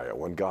Messiah,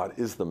 when God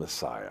is the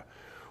Messiah,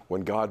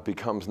 when God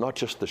becomes not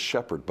just the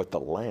shepherd, but the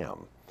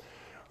lamb,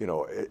 you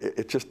know,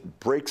 it just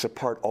breaks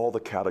apart all the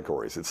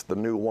categories. It's the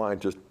new wine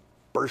just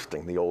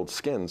bursting the old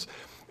skins.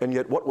 And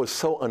yet what was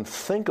so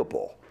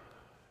unthinkable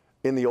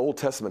in the Old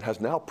Testament has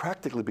now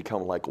practically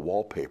become like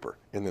wallpaper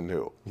in the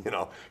New. You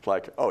know,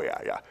 like, oh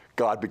yeah,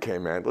 God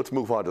became man. Let's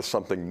move on to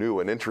something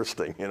new and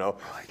interesting, you know.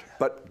 Right.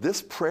 But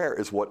this prayer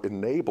is what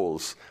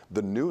enables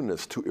the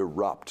newness to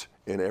erupt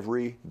in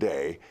every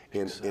day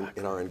in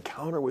our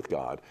encounter with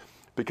God,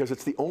 because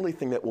it's the only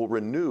thing that will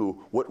renew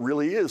what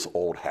really is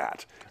old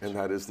hat, and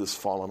that is this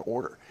fallen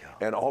order.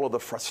 And all of the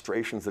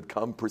frustrations that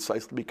come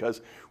precisely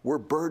because we're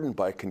burdened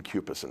by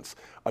concupiscence,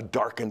 a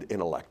darkened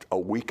intellect, a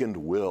weakened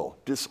will,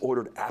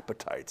 disordered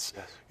appetites.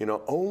 You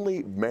know,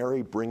 only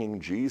Mary bringing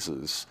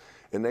Jesus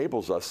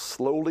enables us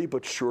slowly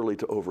but surely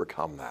to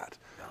overcome that.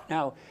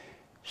 Now,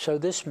 so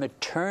this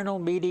maternal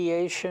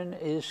mediation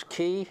is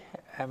key?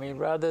 I mean,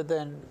 rather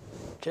than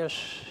just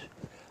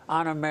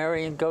honor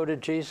Mary and go to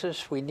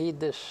Jesus, we need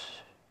this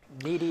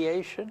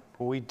mediation?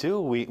 We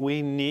do.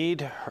 We need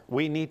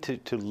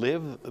to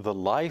live the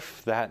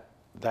life that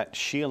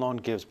she alone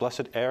gives.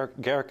 Blessed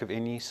Garrick of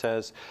Igny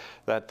says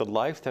that the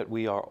life that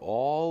we are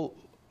all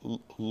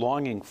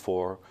longing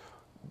for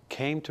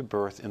came to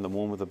birth in the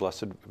womb of the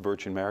Blessed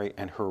Virgin Mary,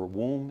 and her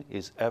womb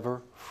is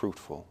ever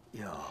fruitful.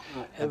 Yeah.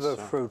 Ever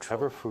fruitful.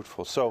 Ever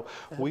fruitful. So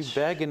we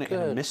beg in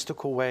a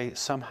mystical way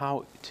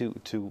somehow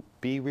to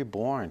be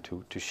reborn,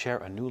 to share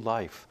a new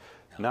life,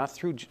 not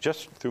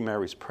just through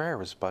Mary's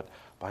prayers, but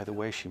by the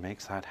way she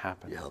makes that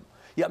happen. Yeah.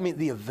 Yeah, I mean,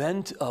 the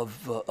event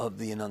of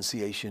the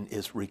Annunciation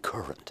is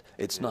recurrent.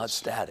 It's not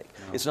static.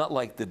 No. It's not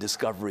like the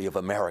discovery of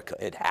America.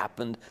 It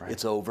happened,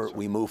 it's over,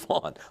 we move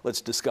on.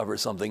 Let's discover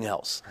something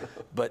else.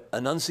 But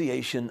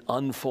Annunciation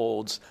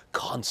unfolds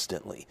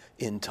constantly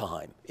in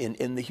time,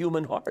 in the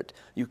human heart.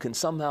 You can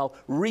somehow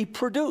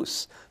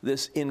reproduce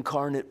this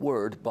incarnate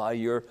Word by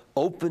your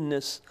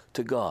openness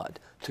to God,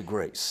 to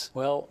grace.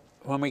 Well,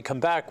 when we come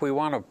back, we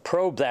want to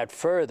probe that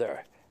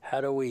further. How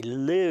do we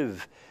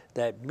live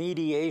that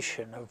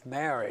mediation of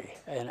Mary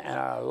in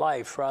our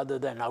life, rather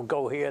than I'll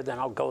go here, then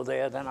I'll go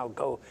there, then I'll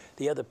go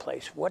the other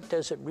place? What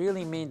does it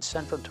really mean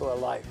central to our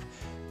life?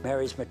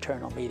 Mary's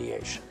maternal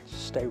mediation.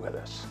 Stay with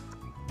us.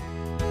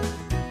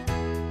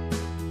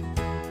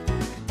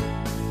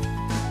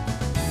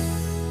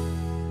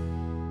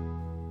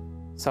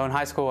 So in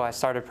high school, I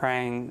started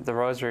praying the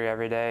Rosary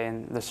every day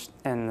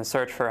in the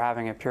search for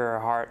having a purer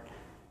heart.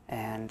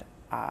 And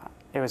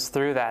it was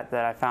through that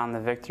I found the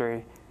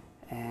victory.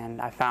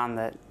 And I found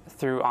that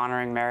through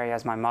honoring Mary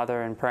as my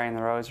mother and praying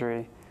the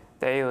Rosary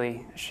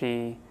daily,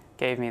 she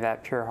gave me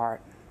that pure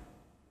heart.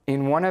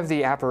 In one of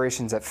the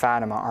apparitions at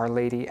Fatima, Our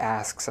Lady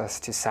asks us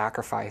to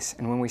sacrifice.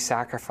 And when we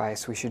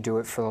sacrifice, we should do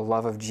it for the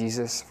love of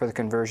Jesus, for the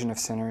conversion of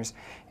sinners,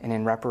 and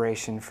in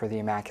reparation for the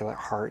Immaculate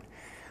Heart.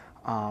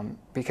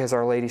 Because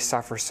Our Lady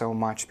suffers so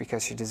much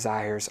because she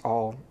desires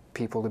all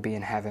people to be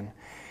in heaven.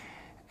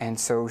 And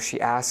so she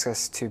asks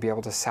us to be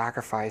able to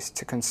sacrifice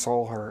to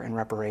console her in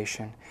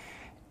reparation.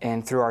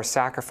 And through our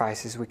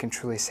sacrifices, we can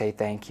truly say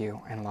thank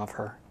you and love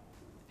her.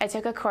 I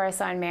took a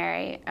course on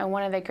Mary, and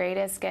one of the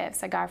greatest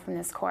gifts I got from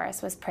this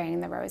course was praying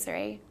the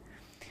Rosary.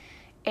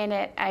 In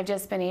it, I've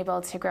just been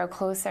able to grow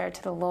closer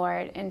to the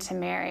Lord and to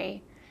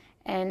Mary.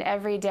 And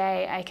every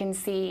day I can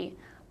see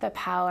the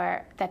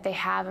power that they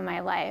have in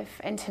my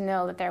life and to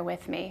know that they're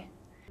with me.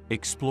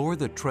 Explore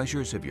the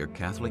treasures of your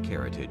Catholic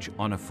heritage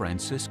on a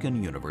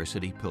Franciscan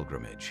University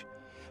pilgrimage.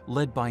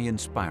 Led by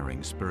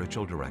inspiring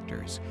spiritual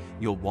directors,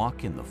 you'll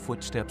walk in the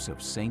footsteps of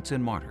saints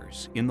and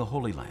martyrs in the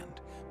Holy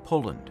Land,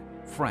 Poland,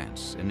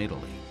 France, and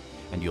Italy,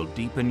 and you'll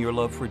deepen your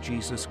love for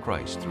Jesus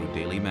Christ through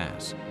daily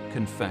Mass,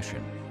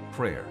 confession,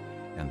 prayer,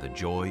 and the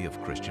joy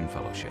of Christian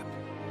fellowship.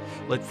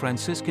 Let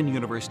Franciscan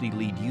University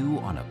lead you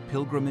on a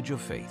pilgrimage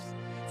of faith.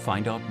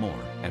 Find out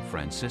more at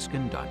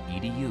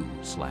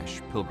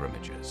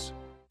franciscan.edu/pilgrimages.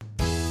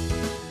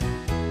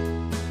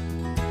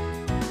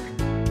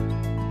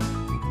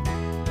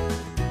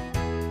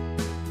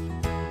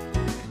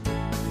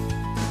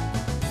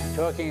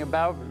 Talking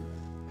about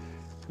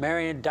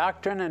Marian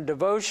Doctrine and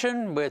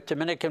Devotion with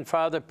Dominican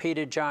Father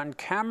Peter John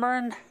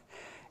Cameron.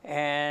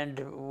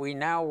 And we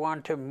now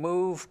want to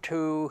move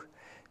to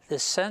the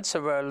sense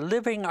of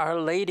living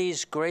Our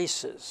Lady's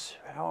graces,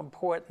 how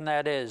important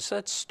that is.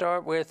 Let's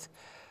start with,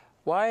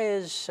 why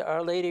is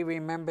Our Lady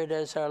remembered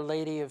as Our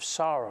Lady of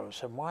Sorrows,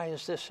 and why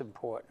is this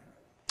important?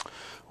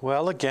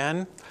 Well,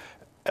 again,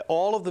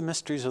 all of the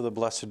mysteries of the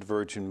Blessed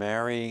Virgin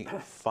Mary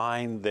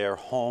find their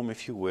home,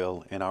 if you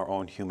will, in our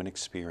own human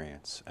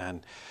experience.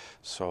 And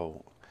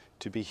so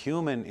to be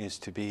human is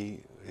to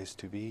be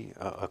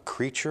a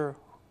creature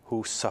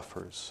who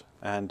suffers.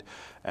 And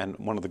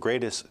one of the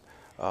greatest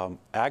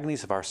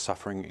agonies of our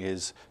suffering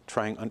is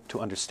trying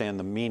to understand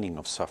the meaning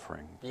of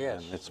suffering.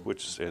 Yes. And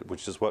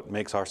which is what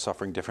makes our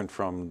suffering different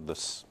from the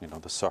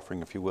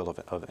suffering, if you will,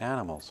 of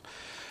animals.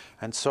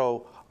 And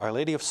so Our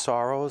Lady of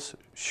Sorrows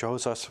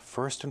shows us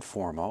first and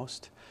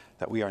foremost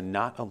that we are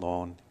not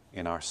alone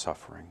in our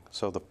suffering.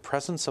 So the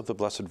presence of the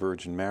Blessed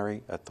Virgin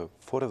Mary at the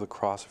foot of the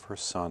cross of her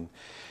Son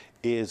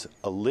is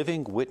a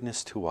living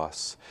witness to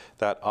us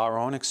that our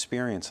own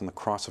experience in the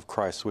cross of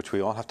Christ, which we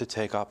all have to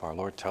take up, our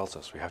Lord tells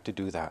us we have to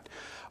do that.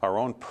 Our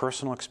own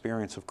personal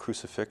experience of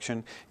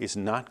crucifixion is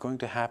not going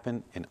to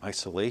happen in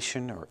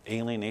isolation or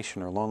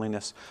alienation or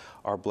loneliness.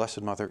 Our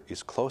Blessed Mother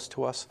is close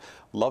to us,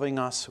 loving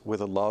us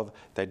with a love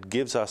that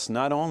gives us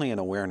not only an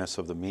awareness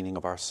of the meaning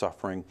of our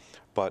suffering,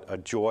 but a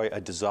joy, a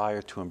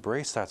desire to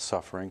embrace that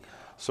suffering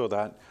so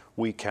that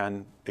we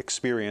can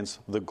experience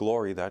the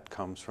glory that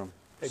comes from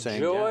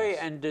saying joy yes.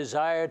 and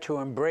desire to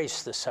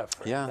embrace the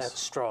suffering. Yes. That's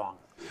strong.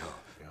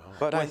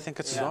 But I think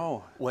it's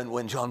so.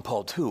 When John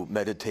Paul II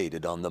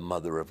meditated on the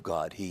Mother of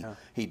God, he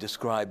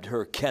described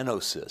her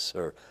kenosis,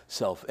 her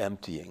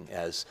self-emptying,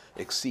 as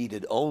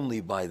exceeded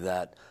only by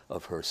that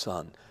of her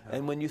Son.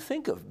 And when you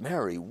think of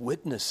Mary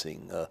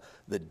witnessing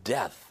the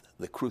death,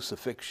 the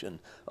crucifixion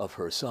of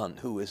her Son,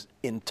 who is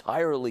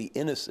entirely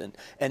innocent,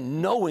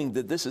 and knowing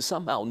that this is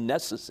somehow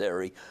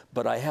necessary,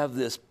 but I have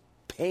this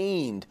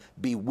pained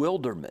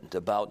bewilderment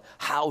about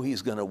how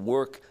he's going to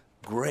work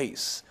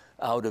grace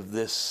out of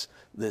this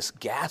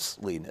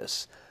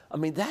ghastliness. I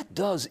mean, that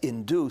does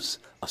induce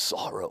a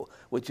sorrow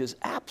which is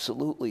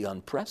absolutely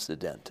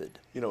unprecedented.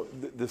 You know,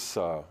 this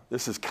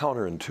is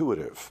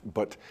counterintuitive,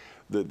 but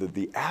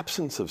the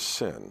absence of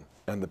sin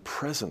and the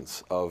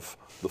presence of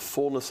the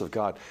fullness of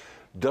God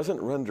doesn't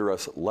render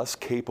us less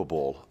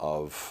capable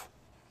of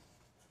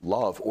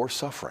love or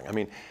suffering. I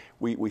mean,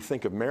 we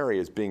think of Mary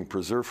as being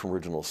preserved from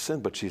original sin,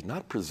 but she's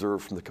not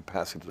preserved from the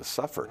capacity to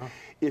suffer. Oh.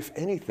 If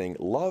anything,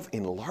 love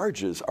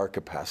enlarges our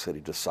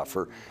capacity to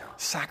suffer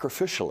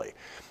sacrificially.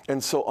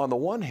 And so on the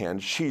one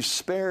hand, she's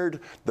spared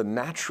the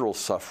natural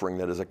suffering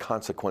that is a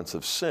consequence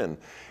of sin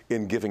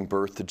in giving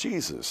birth to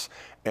Jesus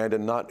and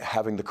in not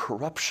having the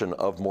corruption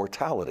of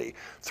mortality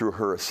through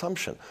her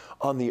assumption.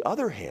 On the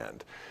other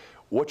hand,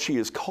 what she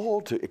is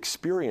called to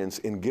experience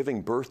in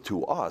giving birth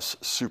to us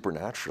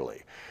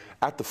supernaturally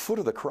at the foot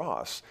of the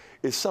cross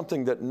is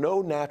something that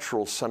no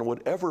natural son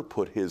would ever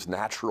put his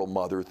natural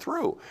mother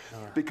through.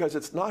 Because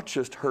it's not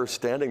just her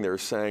standing there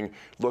saying,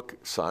 look,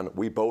 son,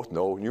 we both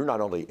know you're not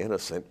only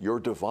innocent,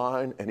 you're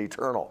divine and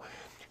eternal.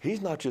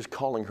 He's not just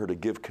calling her to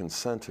give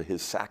consent to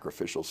his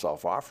sacrificial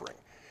self-offering.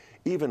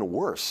 Even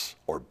worse,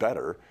 or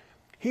better,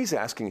 he's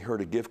asking her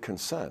to give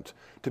consent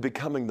to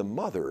becoming the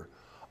mother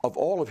of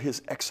all of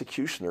his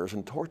executioners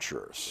and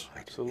torturers.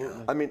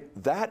 Absolutely. I mean,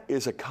 that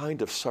is a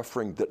kind of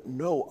suffering that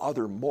no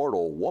other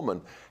mortal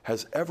woman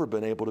has ever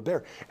been able to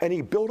bear. And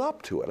he built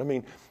up to it. I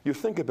mean, you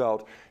think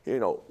about, you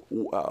know,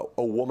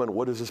 a woman,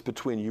 what is this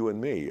between you and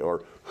me?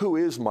 Or who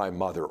is my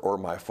mother or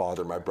my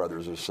father, my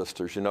brothers or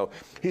sisters? You know,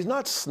 he's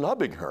not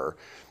snubbing her,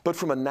 but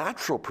from a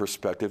natural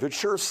perspective, it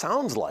sure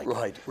sounds like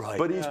it. Right.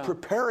 But he's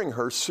preparing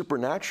her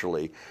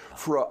supernaturally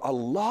for a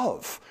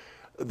love,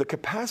 the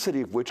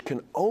capacity of which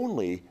can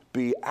only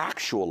be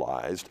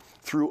actualized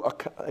through,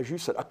 as you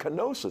said, a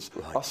kenosis,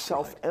 a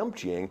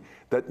self-emptying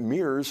that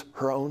mirrors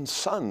her own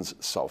son's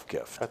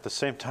self-gift. At the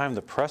same time,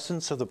 the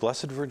presence of the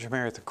Blessed Virgin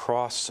Mary at the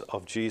cross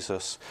of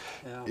Jesus,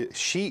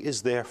 she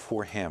is there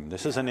for him.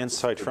 This is an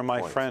insight from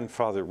my friend,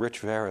 Father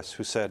Rich Veras,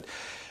 who said,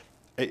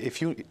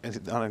 if you,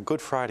 on a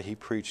Good Friday he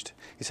preached,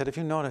 he said, if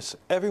you notice,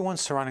 everyone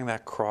surrounding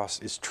that cross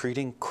is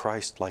treating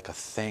Christ like a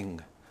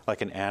thing,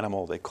 like an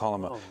animal. They call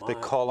him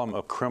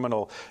a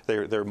criminal.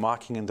 They're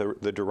mocking and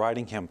they're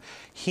deriding him.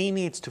 He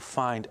needs to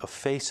find a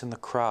face in the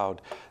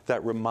crowd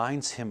that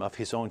reminds him of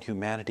his own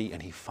humanity,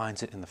 and he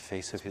finds it in the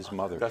face of his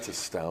mother. That's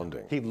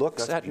astounding. He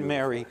looks at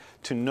Mary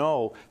to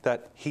know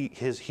that he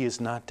is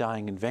not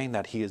dying in vain,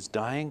 that he is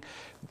dying.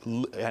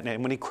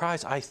 And when he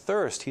cries, I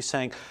thirst, he's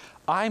saying,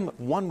 I'm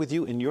one with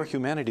you in your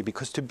humanity,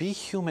 because to be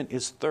human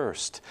is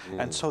thirst.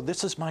 And so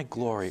this is my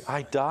glory.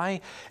 I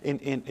die in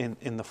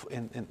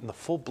the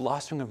full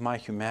blossoming of my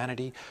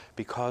humanity,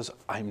 because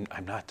I'm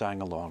not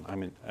dying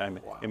alone. I'm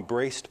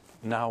embraced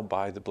now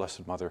by the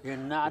Blessed Mother. You're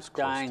not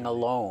dying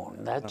alone.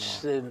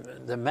 That's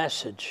the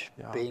message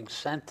being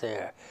sent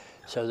there,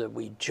 so that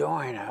we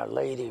join Our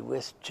Lady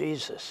with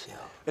Jesus.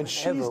 And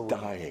she's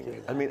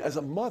dying. I mean, as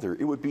a mother,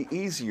 it would be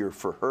easier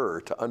for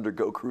her to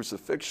undergo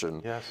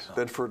crucifixion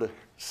than for her to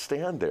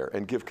stand there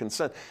and give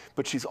consent.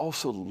 But she's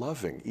also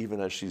loving, even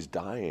as she's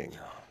dying.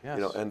 You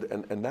know,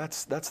 and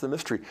that's the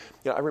mystery.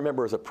 You know, I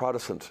remember as a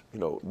Protestant, you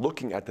know,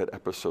 looking at that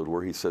episode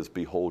where he says,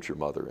 "Behold your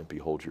mother and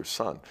behold your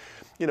son,"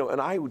 you know, and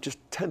I just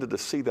tended to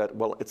see that.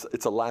 Well,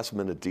 it's a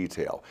last-minute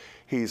detail.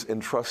 He's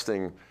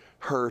entrusting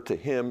her to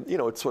him. You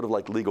know, it's sort of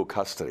like legal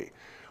custody.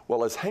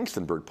 Well, as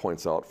Hengstenberg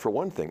points out, for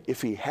one thing,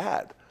 if he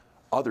had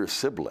other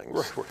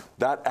siblings,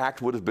 that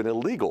act would have been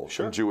illegal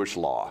in Jewish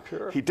law.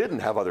 He didn't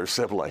have other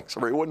siblings,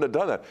 or he wouldn't have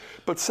done that.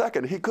 But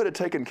second, he could have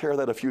taken care of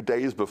that a few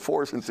days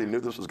before, since he knew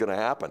this was going to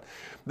happen.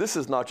 This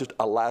is not just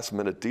a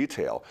last-minute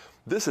detail.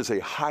 This is a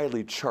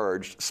highly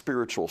charged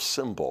spiritual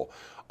symbol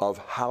of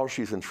how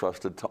she's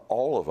entrusted to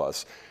all of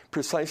us,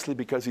 precisely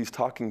because he's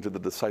talking to the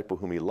disciple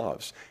whom he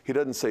loves. He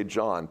doesn't say,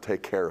 John,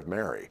 take care of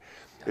Mary.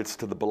 It's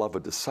to the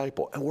beloved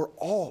disciple. And we're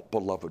all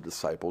beloved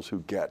disciples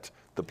who get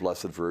the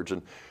Blessed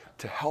Virgin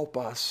to help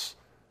us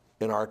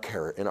in our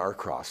care, in our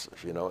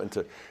crosses, you know, and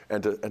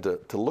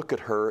to look at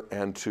her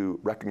and to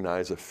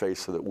recognize a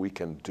face so that we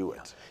can do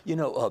it. You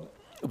know,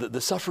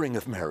 the suffering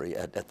of Mary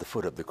at the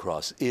foot of the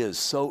cross is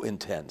so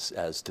intense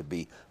as to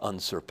be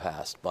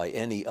unsurpassed by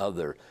any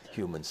other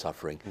human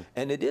suffering.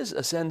 And it is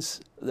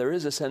there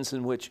is a sense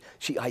in which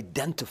she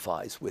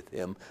identifies with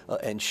him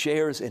and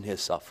shares in his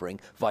suffering,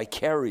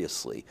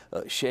 vicariously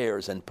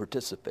shares and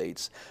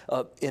participates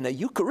in a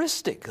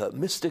Eucharistic,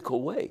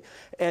 mystical way.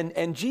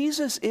 And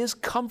Jesus is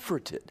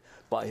comforted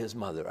by his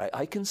mother.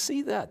 I can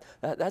see that.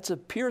 That's a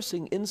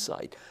piercing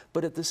insight.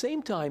 But at the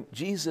same time,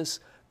 Jesus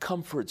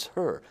comforts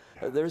her.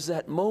 There's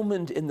that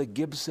moment in the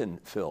Gibson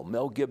film,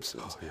 Mel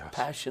Gibson's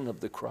Passion of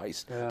the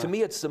Christ. To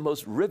me, it's the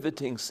most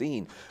riveting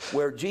scene,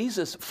 where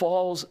Jesus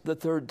falls the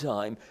third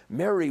time,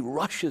 Mary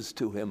rushes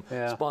to him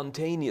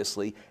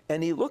spontaneously,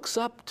 and he looks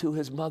up to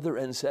his mother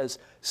and says,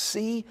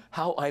 see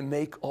how I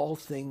make all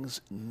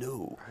things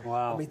new.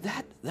 Wow. I mean,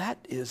 that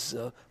is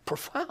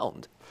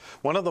profound.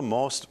 One of the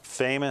most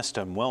famous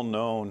and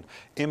well-known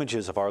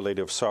images of Our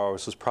Lady of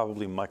Sorrows is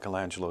probably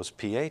Michelangelo's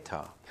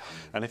Pietà.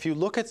 And if you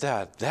look at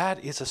that,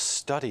 that is a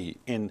study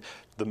in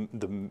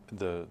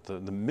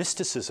the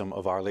mysticism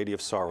of Our Lady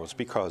of Sorrows,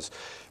 because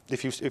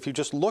if you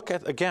just look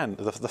at, again,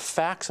 the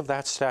facts of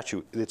that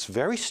statue, it's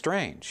very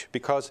strange,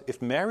 because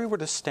if Mary were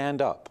to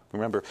stand up,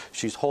 remember,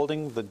 she's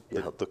holding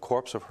the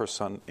corpse of her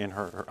son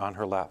on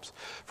her laps.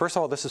 First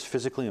of all, this is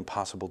physically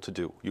impossible to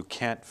do. You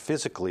can't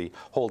physically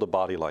hold a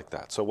body like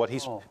that. So what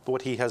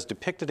he has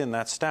depicted in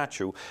that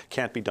statue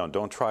can't be done.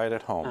 Don't try it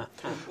at home.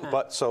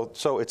 But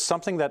so it's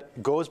something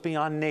that goes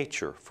beyond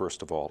nature,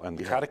 first of all. And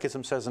the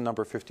Catechism says in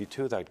number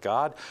 52 that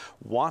God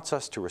wants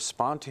us to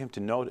respond to him, to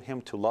know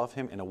him, to love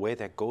him in a way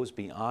that goes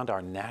beyond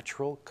our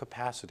natural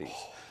capacities.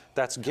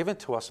 That's given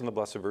to us in the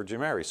Blessed Virgin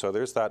Mary. So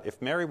there's that.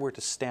 If Mary were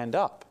to stand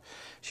up,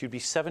 she would be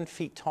 7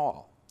 feet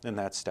tall in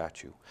that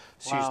statue.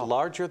 She's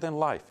larger than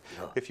life.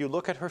 Yeah. If you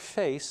look at her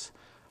face,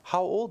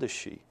 how old is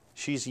she?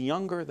 She's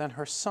younger than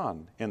her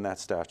son in that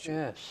statue.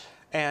 Yes.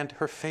 And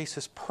her face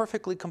is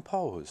perfectly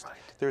composed. Right.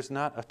 There's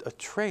not a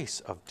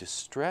trace of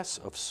distress,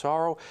 of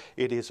sorrow.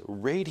 It is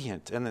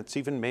radiant, and it's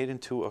even made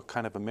into a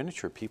kind of a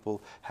miniature.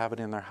 People have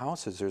it in their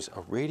houses. There's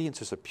a radiance,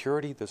 there's a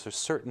purity, there's a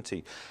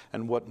certainty.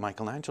 And what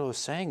Michelangelo is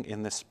saying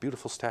in this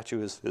beautiful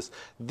statue is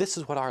this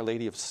is what Our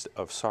Lady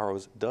of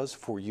Sorrows does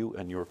for you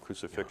and your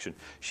crucifixion.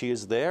 Yeah. She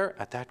is there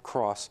at that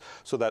cross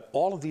so that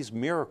all of these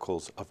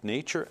miracles of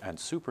nature and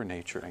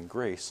supernature and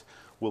grace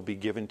will be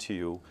given to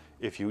you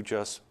if you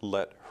just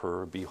let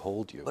her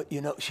behold you. But you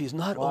know, she's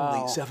not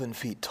only 7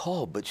 feet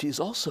tall, but she's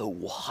also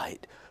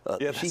wide.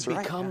 She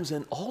becomes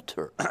an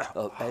altar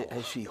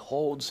as she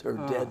holds her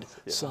dead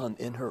son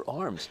in her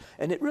arms.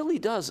 And it really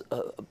does,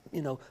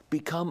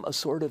 become a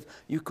sort of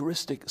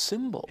Eucharistic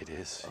symbol. It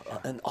is.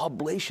 An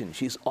oblation.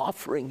 She's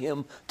offering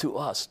him to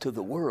us, to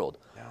the world.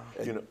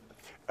 Yeah. You know,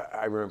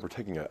 I remember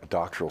taking a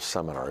doctoral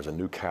seminar as a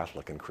new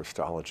Catholic in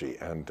Christology,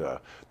 and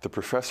the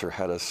professor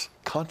had us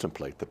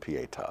contemplate the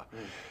Pietà.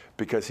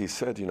 Because he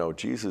said, you know,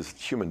 Jesus'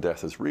 human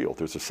death is real.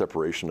 There's a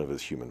separation of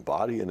his human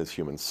body and his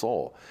human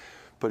soul.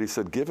 But he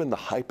said, given the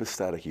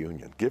hypostatic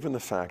union, given the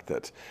fact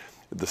that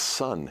the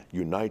Son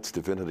unites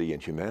divinity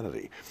and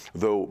humanity,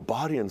 though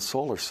body and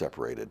soul are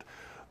separated,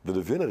 the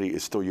divinity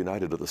is still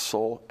united to the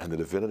soul, and the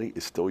divinity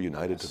is still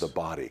united to the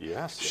body.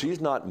 Yes.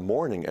 She's not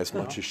mourning as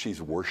much as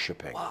she's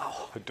worshiping.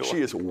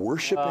 She is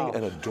worshiping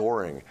and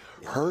adoring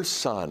her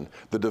Son,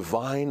 the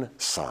divine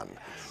Son.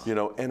 You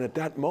know, and at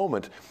that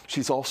moment,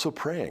 she's also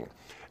praying.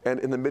 And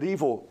in the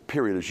medieval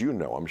period, as you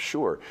know, I'm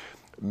sure,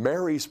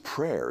 Mary's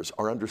prayers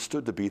are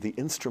understood to be the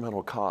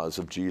instrumental cause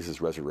of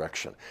Jesus'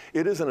 resurrection.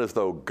 It isn't as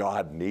though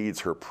God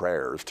needs her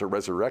prayers to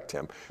resurrect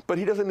him, but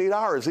he doesn't need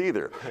ours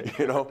either,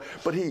 you know.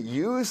 But he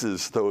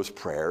uses those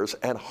prayers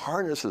and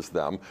harnesses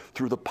them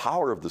through the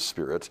power of the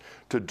Spirit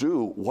to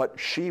do what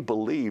she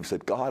believes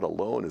that God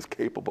alone is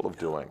capable of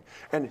doing.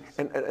 And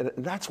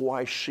that's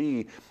why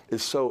she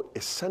is so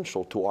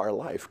essential to our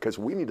life, because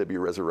we need to be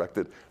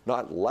resurrected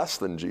not less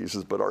than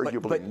Jesus, but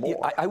arguably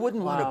more. I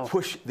wouldn't want to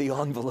push the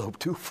envelope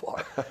too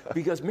far.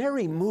 Because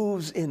Mary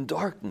moves in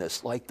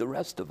darkness like the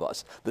rest of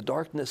us, the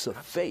darkness of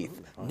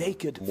faith,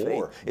 naked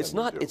faith. It's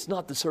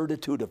not the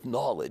certitude of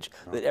knowledge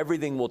that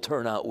everything will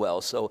turn out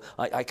well, so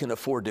I can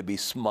afford to be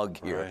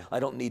smug here. Right. I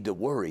don't need to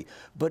worry.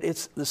 But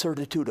it's the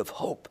certitude of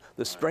hope,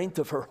 the strength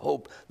of her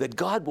hope that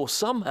God will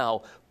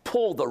somehow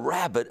pull the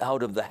rabbit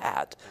out of the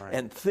hat. Right.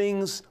 And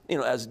things, you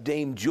know, as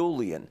Dame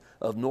Julian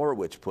of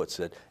Norwich puts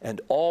it,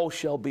 and all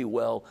shall be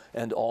well,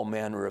 and all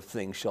manner of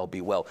things shall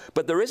be well.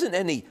 But there isn't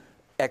any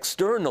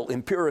external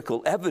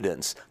empirical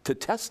evidence to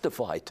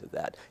testify to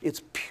that.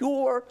 It's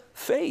pure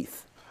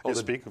faith. You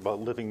speak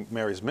about living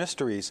Mary's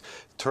mysteries.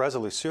 Teresa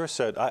Lisieux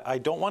said, I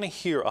don't want to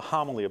hear a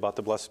homily about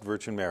the Blessed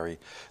Virgin Mary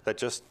that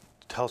just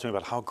tells me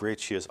about how great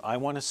she is. I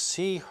want to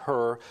see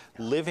her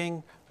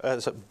living,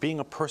 being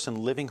a person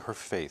living her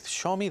faith.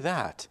 Show me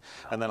that,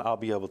 and then I'll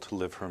be able to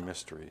live her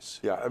mysteries.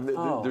 Yeah, I mean,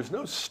 there's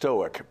no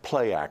stoic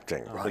play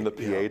acting in the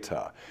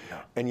Pietà.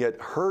 And yet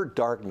her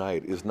dark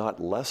night is not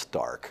less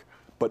dark,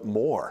 but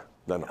more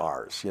than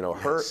ours. You know,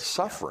 her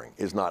suffering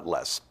is not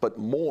less, but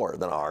more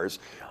than ours,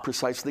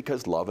 precisely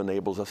because love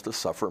enables us to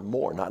suffer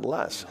more, not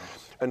less.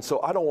 And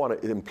so I don't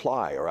want to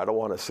imply, or I don't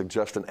want to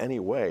suggest in any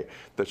way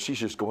that she's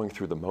just going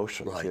through the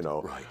motions, you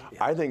know.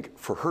 I think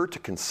for her to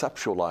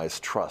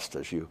conceptualize trust,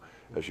 as you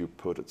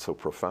put it so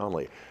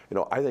profoundly, you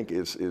know, I think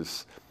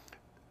is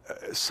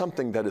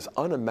something that is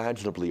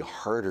unimaginably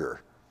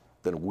harder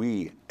than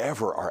we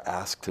ever are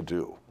asked to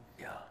do.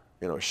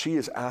 You know, she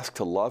is asked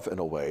to love in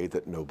a way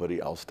that nobody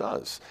else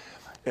does.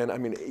 And I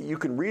mean, you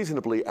can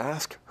reasonably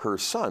ask her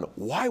son,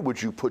 why would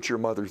you put your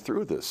mother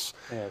through this?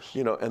 Yes.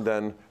 You know, and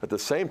then at the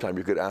same time,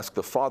 you could ask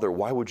the father,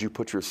 why would you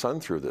put your son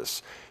through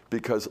this?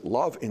 Because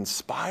love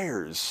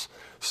inspires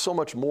so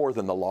much more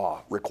than the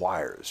law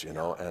requires, you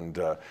know, and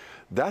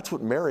that's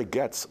what Mary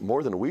gets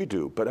more than we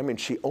do. But I mean,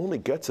 she only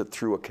gets it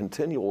through a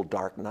continual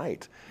dark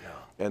night.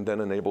 And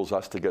then enables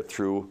us to get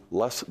through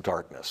less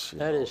darkness.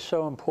 That is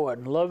so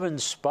important. Love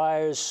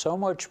inspires so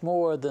much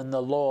more than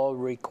the law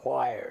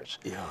requires.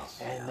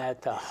 And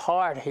that the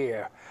heart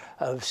here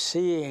of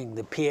seeing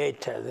the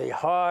Pietà, the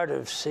heart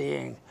of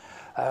seeing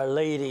Our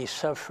Lady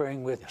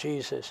suffering with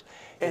Jesus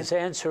is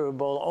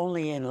answerable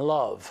only in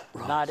love,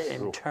 not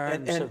in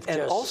terms of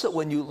and also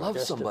when you love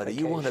somebody,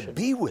 you want to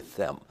be with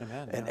them.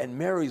 And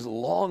Mary's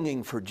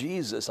longing for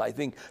Jesus, I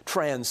think,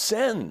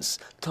 transcends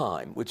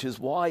time, which is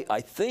why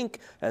I think,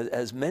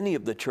 as many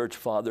of the church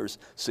fathers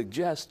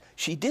suggest,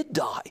 she did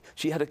die.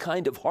 She had a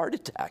kind of heart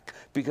attack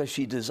because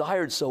she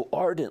desired so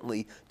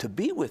ardently to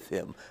be with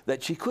him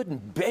that she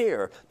couldn't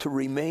bear to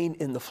remain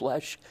in the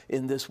flesh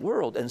in this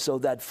world. And so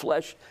that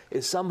flesh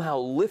is somehow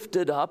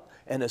lifted up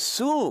and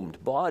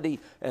assumed body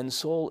and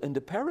soul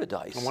into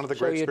paradise. And one of the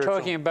So you're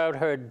talking about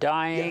her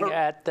dying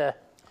at the...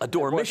 A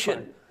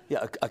dormition.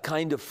 Yeah, a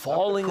kind of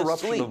falling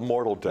corruption asleep. of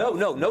mortal death.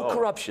 No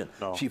corruption.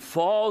 No. She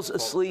falls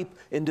asleep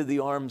into the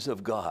arms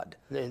of God.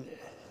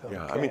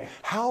 Yeah, I mean,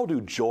 how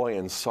do joy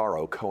and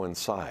sorrow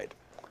coincide?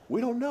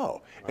 We don't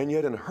know. And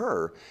yet in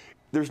her,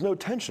 there's no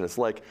tension. It's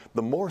like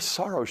the more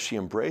sorrow she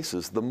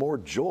embraces, the more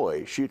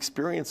joy she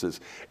experiences.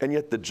 And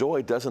yet the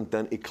joy doesn't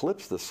then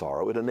eclipse the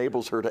sorrow. It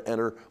enables her to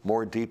enter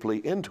more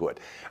deeply into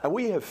it. And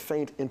we have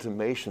faint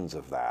intimations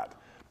of that.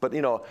 But,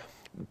 you know,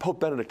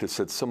 Pope Benedict has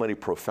said so many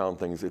profound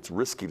things, it's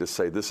risky to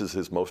say this is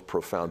his most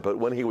profound. But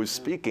when he was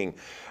speaking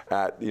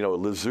at,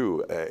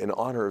 Lisieux in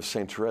honor of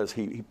St. Therese,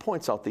 he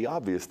points out the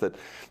obvious, that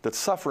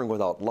suffering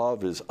without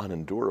love is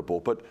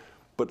unendurable,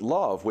 but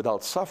love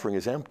without suffering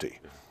is empty.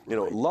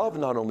 Love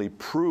not only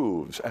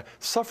proves,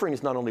 suffering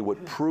is not only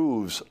what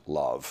proves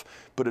love,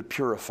 but it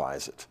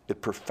purifies it,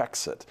 it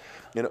perfects it.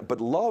 But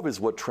love is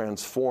what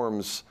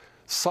transforms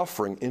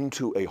suffering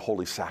into a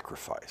holy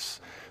sacrifice.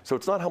 So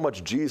it's not how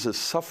much Jesus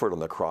suffered on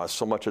the cross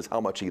so much as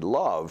how much he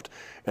loved,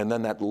 and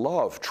then that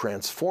love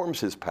transforms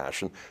his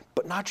passion,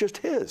 but not just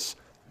his,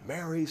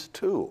 Mary's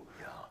too.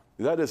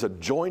 Yeah. That is a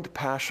joint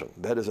passion.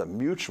 That is a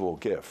mutual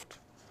gift.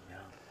 Yeah.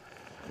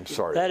 I'm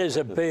sorry. That is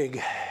a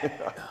big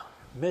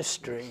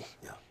mystery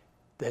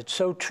that's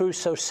so true,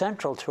 so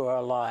central to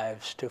our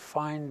lives, to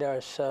find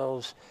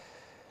ourselves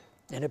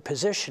in a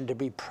position to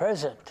be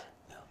present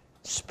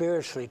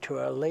spiritually to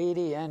Our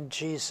Lady and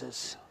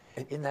Jesus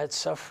in that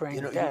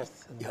suffering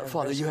death.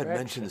 Father, you had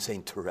mentioned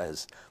St.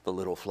 Therese, the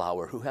little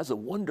flower, who has a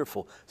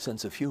wonderful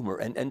sense of humor.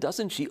 And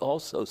doesn't she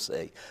also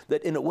say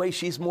that in a way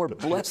she's more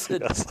blessed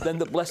than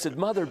the Blessed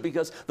Mother,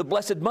 because the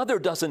Blessed Mother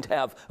doesn't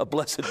have a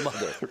Blessed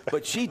Mother,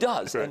 but she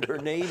does, and her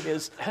name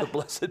is the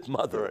Blessed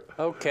Mother.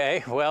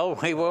 Okay, well,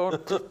 we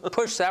won't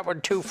push that one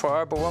too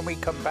far, but when we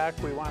come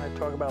back, we want to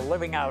talk about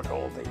living out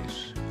all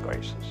these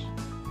graces.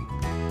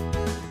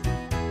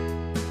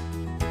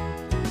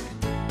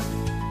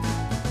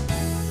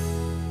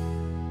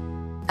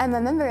 I'm a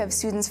member of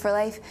Students for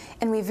Life,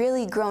 and we've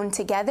really grown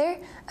together,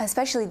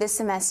 especially this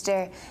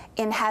semester,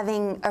 in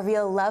having a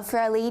real love for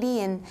Our Lady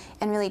and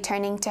really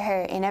turning to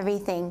her in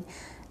everything.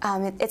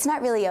 It's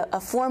not really a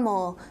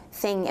formal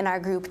thing in our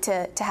group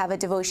to have a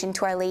devotion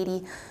to Our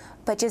Lady,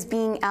 but just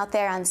being out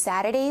there on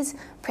Saturdays,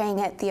 praying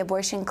at the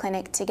abortion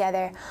clinic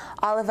together,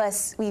 all of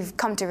us, we've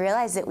come to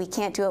realize that we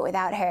can't do it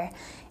without her.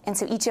 And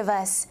so each of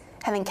us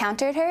have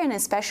encountered her in a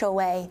special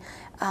way,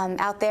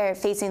 out there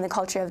facing the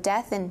culture of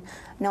death and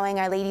knowing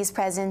Our Lady's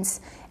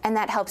presence, and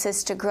that helps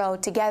us to grow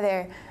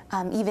together,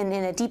 even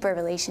in a deeper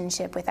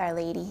relationship with Our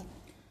Lady.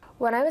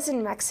 When I was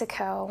in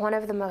Mexico, one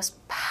of the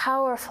most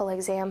powerful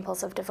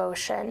examples of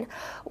devotion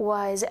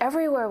was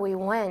everywhere we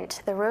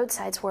went, the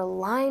roadsides were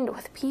lined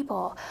with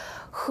people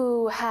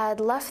who had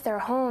left their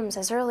homes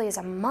as early as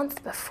a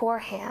month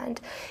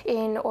beforehand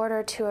in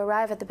order to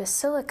arrive at the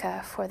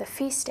Basilica for the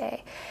feast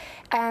day.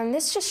 And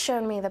this just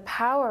showed me the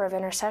power of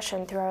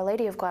intercession through Our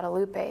Lady of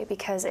Guadalupe,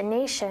 because a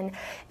nation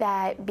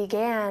that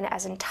began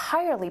as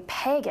entirely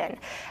pagan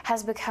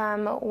has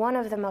become one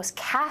of the most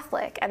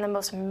Catholic and the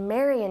most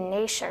Marian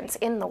nations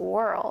in the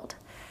world.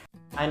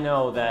 I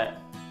know that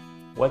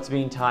what's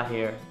being taught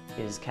here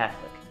is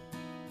Catholic,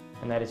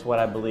 and that is what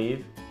I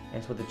believe, and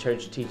it's what the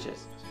Church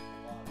teaches.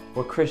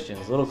 We're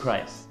Christians, little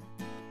Christ.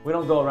 We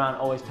don't go around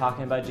always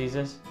talking about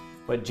Jesus,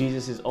 but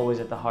Jesus is always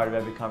at the heart of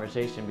every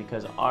conversation,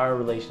 because our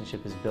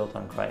relationship is built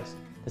on Christ,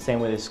 the same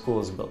way this school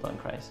is built on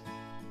Christ.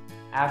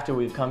 After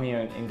we've come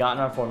here and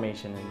gotten our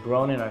formation and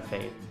grown in our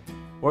faith,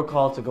 we're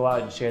called to go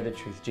out and share the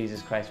truth of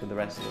Jesus Christ with the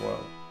rest of the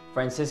world.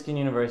 Franciscan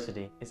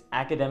University is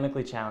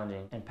academically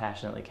challenging and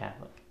passionately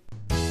Catholic.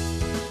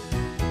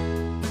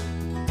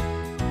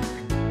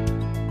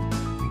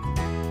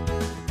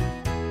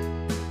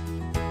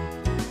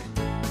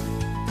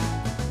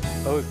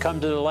 Well, we've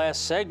come to the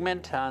last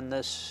segment on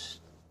this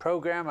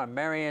program on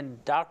Marian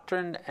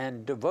Doctrine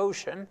and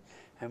Devotion,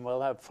 and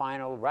we'll have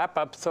final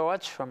wrap-up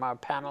thoughts from our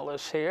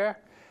panelists here,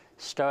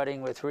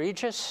 starting with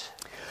Regis.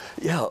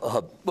 Yeah,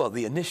 well,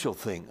 the initial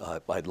thing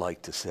I'd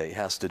like to say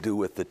has to do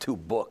with the two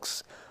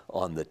books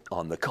on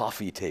the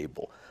coffee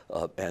table.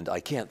 And I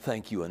can't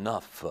thank you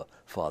enough,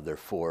 Father,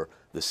 for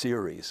the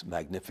series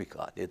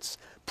Magnificat. It's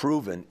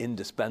proven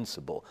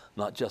indispensable,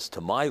 not just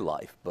to my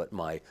life, but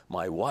my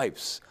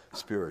wife's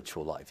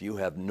spiritual life. You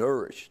have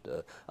nourished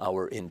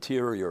our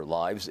interior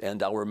lives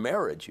and our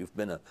marriage. You've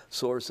been a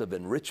source of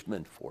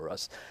enrichment for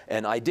us.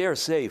 And I dare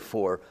say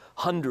for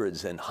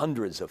hundreds and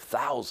hundreds of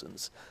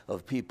thousands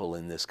of people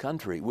in this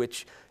country,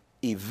 which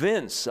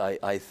evince,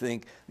 I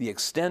think, the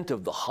extent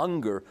of the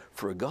hunger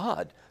for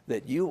God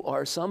that you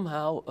are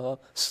somehow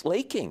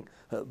slaking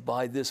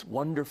by this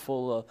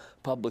wonderful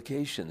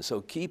publication.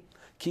 So keep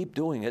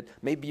doing it.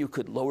 Maybe you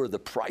could lower the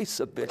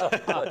price a bit,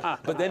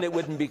 but then it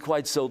wouldn't be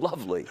quite so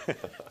lovely.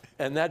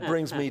 And that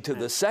brings me to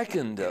the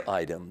second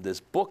item, this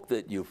book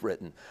that you've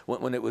written.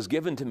 When it was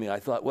given to me, I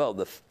thought, well,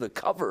 the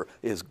cover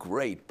is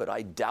great, but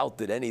I doubt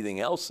that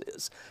anything else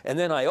is. And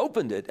then I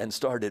opened it and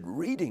started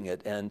reading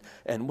it,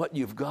 and what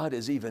you've got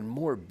is even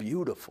more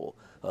beautiful,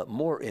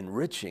 more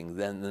enriching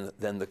than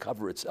the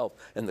cover itself.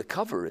 And the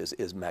cover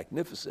is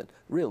magnificent,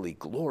 really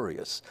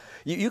glorious.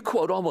 You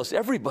quote almost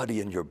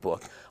everybody in your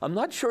book. I'm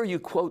not sure you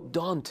quote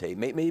Dante.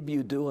 Maybe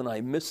you do and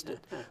I missed it.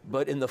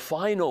 But in the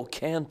final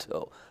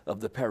canto of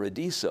the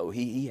Paradiso,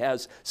 he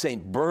has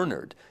St.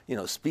 Bernard,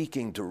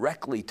 speaking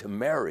directly to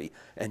Mary,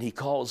 and he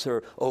calls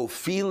her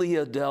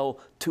Ophelia del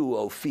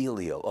tuo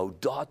filio, O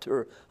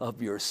daughter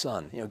of your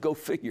son. Go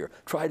figure.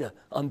 Try to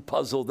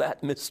unpuzzle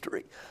that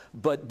mystery.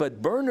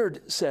 But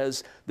Bernard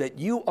says that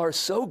you are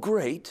so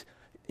great,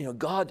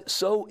 God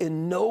so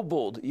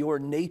ennobled your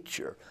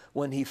nature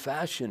when he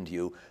fashioned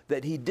you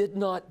that he did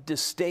not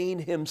disdain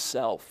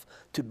himself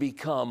to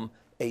become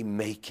a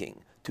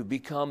making, to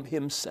become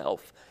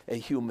himself a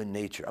human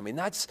nature. I mean,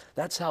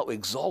 that's how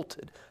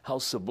exalted, how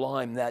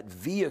sublime that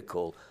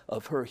vehicle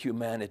of her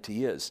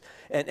humanity is.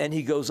 And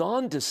he goes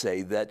on to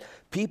say that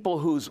people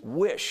whose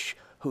wish,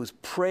 whose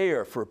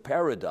prayer for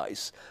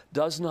paradise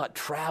does not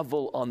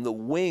travel on the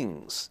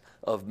wings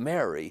of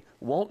Mary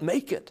won't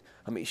make it.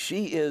 I mean,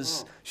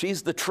 she's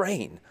the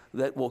train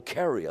that will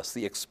carry us,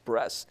 the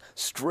express,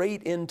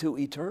 straight into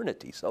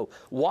eternity. So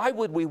why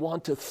would we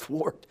want to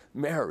thwart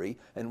Mary,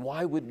 and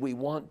why would we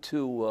want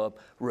to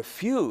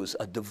refuse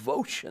a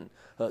devotion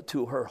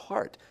to her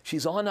heart?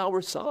 She's on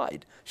our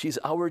side. She's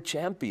our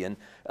champion.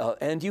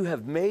 And you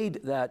have made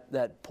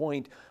that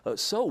point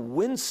so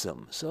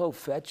winsome, so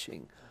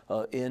fetching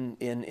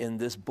in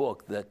this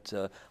book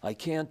that I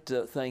can't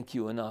thank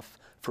you enough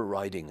for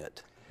writing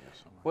it.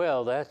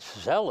 Well,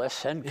 that's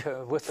zealous and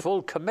with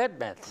full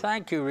commitment.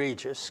 Thank you,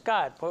 Regis.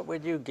 Scott, what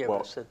would you give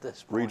us at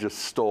this point? Regis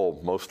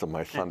stole most of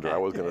my thunder. I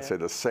was going to say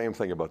the same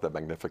thing about the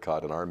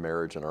Magnificat in our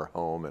marriage and our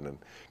home and in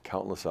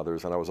countless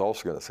others. And I was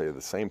also going to say the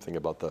same thing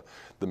about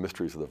the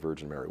Mysteries of the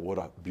Virgin Mary. What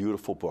a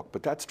beautiful book.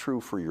 But that's true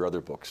for your other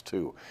books,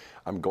 too.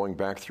 I'm going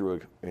back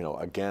through,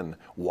 again,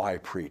 Why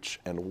Preach?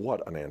 And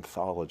what an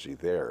anthology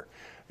there.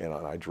 And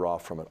I draw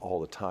from it all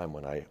the time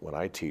when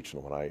I teach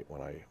and when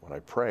I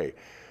pray.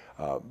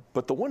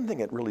 But the one thing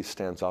that really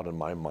stands out in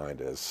my mind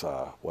is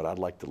what I'd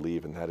like to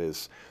leave, and that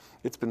is,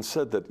 it's been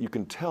said that you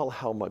can tell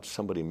how much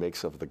somebody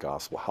makes of the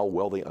gospel, how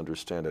well they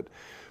understand it,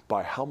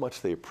 by how much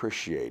they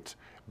appreciate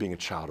being a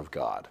child of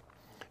God,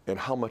 and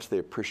how much they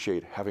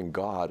appreciate having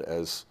God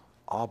as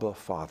Abba,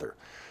 Father,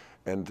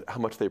 and how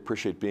much they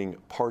appreciate being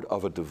part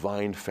of a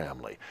divine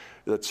family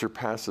that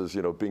surpasses,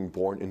 being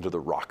born into the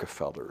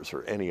Rockefellers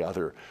or any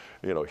other,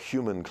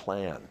 human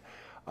clan.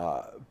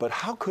 But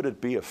how could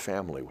it be a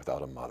family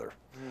without a mother?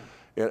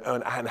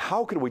 And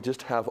how could we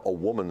just have a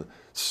woman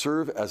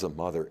serve as a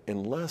mother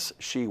unless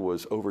she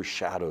was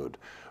overshadowed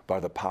by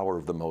the power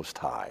of the Most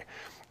High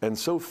and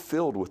so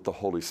filled with the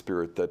Holy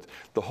Spirit that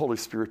the Holy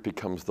Spirit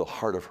becomes the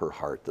heart of her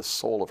heart, the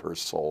soul of her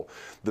soul,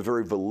 the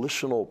very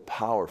volitional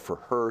power for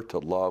her to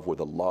love with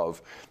a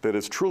love that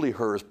is truly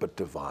hers but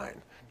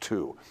divine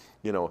too.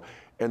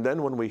 And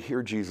then when we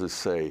hear Jesus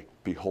say,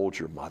 "Behold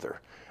your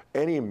mother,"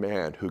 any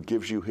man who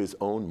gives you his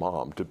own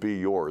mom to be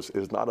yours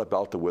is not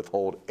about to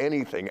withhold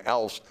anything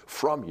else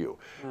from you.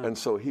 And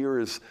so here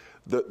is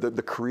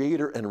the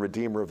creator and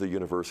redeemer of the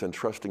universe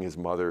entrusting his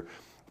mother,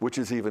 which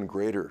is even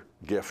greater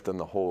gift than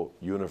the whole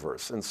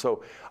universe. And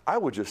so I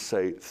would just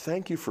say,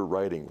 thank you for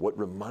writing what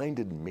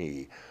reminded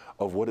me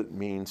of what it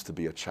means to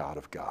be a child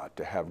of God,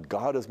 to have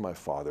God as my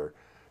Father,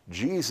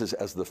 Jesus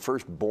as the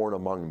firstborn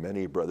among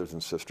many brothers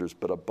and sisters,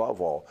 but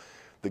above all,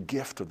 the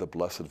gift of the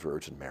Blessed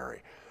Virgin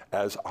Mary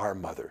as our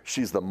mother.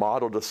 She's the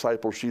model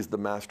disciple, she's the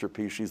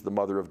masterpiece, she's the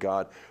mother of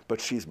God, but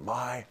she's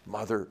my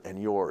mother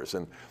and yours.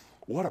 And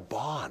what a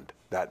bond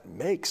that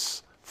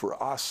makes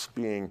for us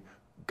being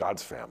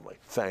God's family.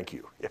 Thank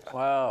you. Yeah.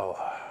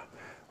 Wow.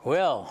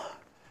 Well,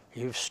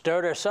 you've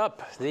stirred us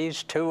up.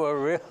 These two are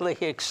really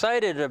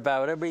excited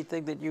about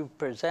everything that you've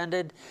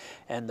presented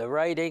and the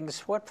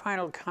writings. What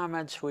final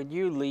comments would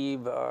you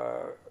leave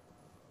our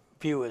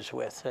viewers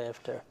with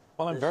after?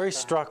 Well, I'm very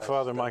struck,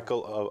 Father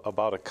Michael,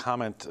 about a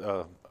comment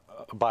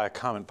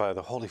by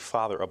the Holy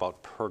Father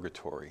about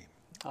purgatory,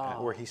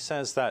 where he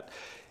says that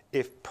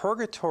if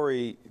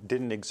purgatory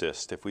didn't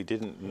exist, if we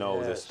didn't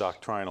know this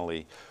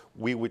doctrinally,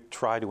 we would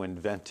try to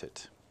invent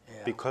it.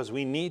 because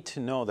we need to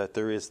know that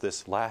there is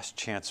this last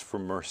chance for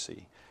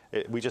mercy.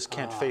 We just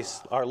can't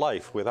face our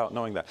life without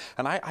knowing that.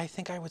 And I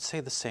think I would say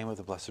the same of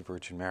the Blessed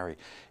Virgin Mary.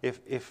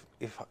 If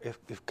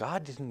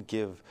God didn't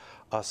give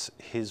us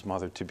his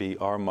mother to be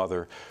our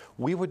mother,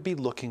 we would be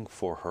looking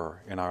for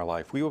her in our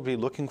life. We would be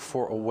looking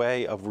for a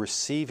way of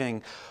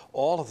receiving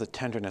all of the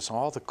tenderness,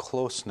 all the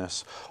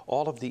closeness,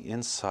 all of the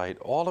insight,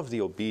 all of the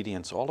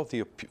obedience, all of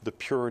the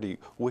purity,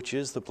 which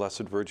is the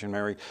Blessed Virgin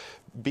Mary,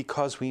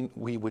 because we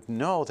would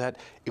know that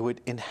it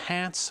would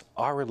enhance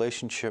our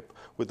relationship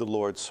with the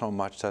Lord so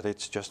much that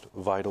it's just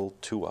vital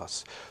to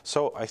us.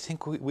 So I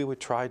think we would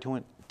try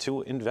to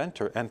invent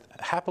her, and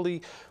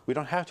happily we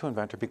don't have to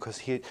invent her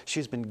because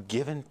she's been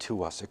given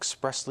to us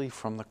expressly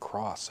from the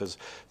cross, as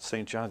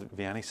St. John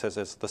Vianney says,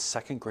 as the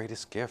second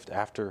greatest gift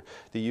after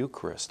the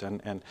Eucharist,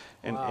 and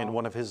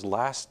one of his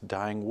last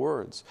dying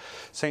words.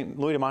 St.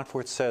 Louis de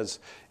Montfort says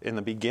in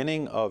the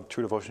beginning of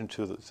True Devotion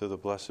to the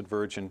Blessed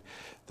Virgin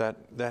that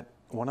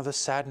one of the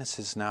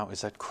sadnesses now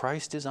is that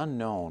Christ is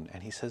unknown,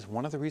 and he says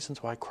one of the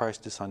reasons why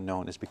Christ is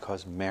unknown is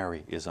because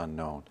Mary is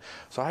unknown.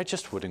 So I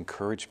just would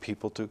encourage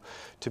people to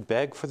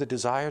beg for the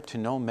desire to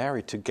know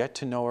Mary, to get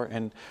to know her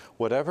in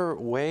whatever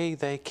way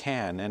they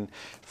can. And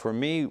for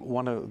me,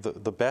 one of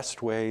the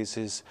best ways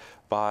is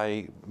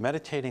by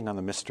meditating on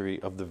the mystery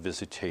of the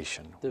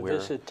Visitation. The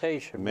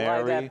Visitation,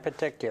 Mary, why that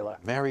particular?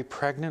 Mary,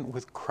 pregnant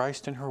with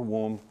Christ in her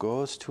womb,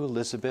 goes to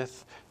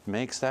Elizabeth,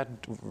 makes that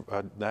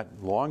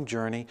long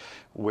journey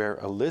where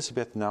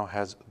Elizabeth now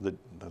has the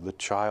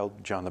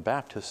child, John the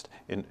Baptist,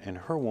 in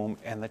her womb,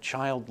 and the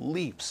child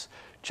leaps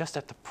just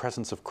at the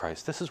presence of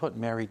Christ. This is what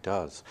Mary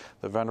does.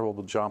 The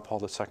Venerable John Paul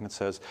II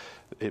says,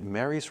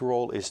 Mary's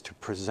role is to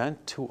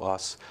present to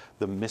us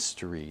the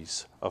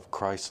mysteries of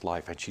Christ's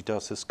life, and she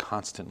does this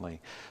constantly.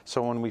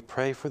 So when we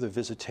pray for the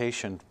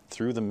Visitation,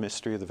 through the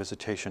mystery of the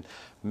Visitation,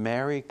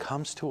 Mary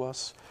comes to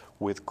us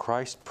with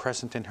Christ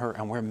present in her,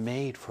 and we're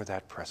made for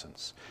that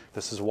presence.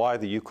 This is why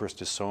the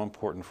Eucharist is so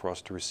important for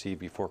us to receive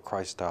before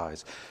Christ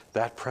dies.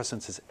 That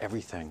presence is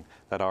everything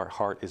that our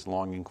heart is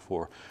longing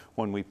for.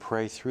 When we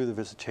pray through the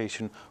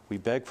Visitation, we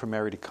beg for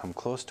Mary to come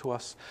close to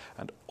us,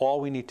 and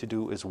all we need to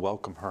do is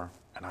welcome her,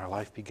 and our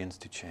life begins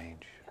to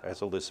change,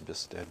 as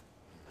Elizabeth did.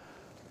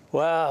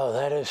 Wow,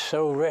 that is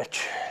so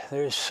rich.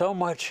 There's so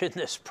much in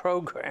this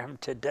program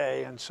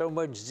today, and so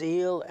much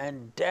zeal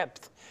and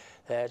depth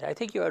that I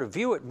think you ought to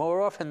view it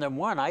more often than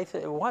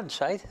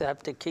once. I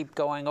have to keep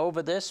going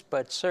over this,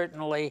 but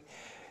certainly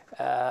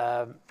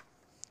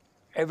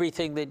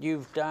everything that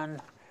you've done,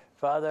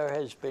 Father,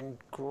 has been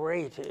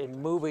great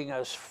in moving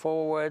us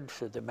forward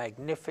through the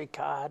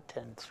Magnificat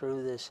and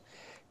through this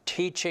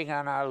teaching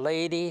on Our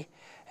Lady.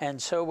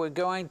 And so we're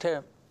going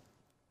to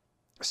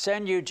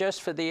send you,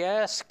 just for the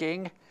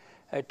asking,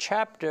 a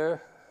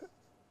chapter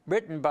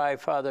written by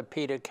Father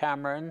Peter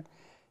Cameron,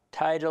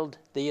 titled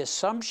The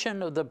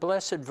Assumption of the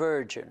Blessed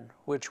Virgin,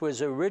 which was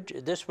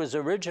this was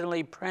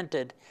originally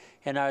printed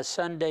in our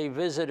Sunday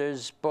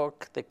Visitors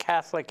book, The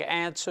Catholic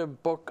Answer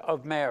Book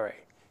of Mary.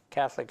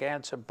 Catholic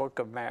Answer Book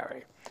of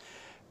Mary.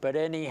 But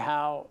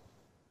anyhow,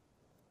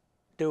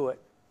 do it.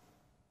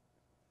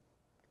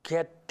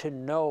 Get to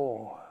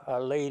know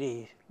Our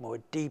Lady more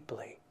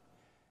deeply.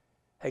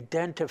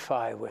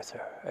 Identify with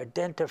her.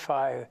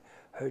 Identify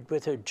her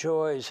with her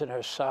joys and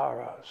her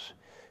sorrows.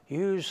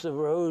 Use the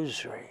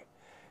rosary.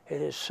 It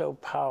is so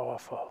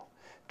powerful.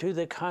 Do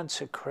the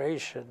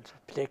consecrations,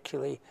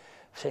 particularly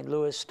St.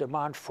 Louis de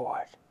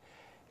Montfort.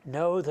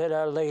 Know that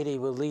Our Lady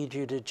will lead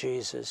you to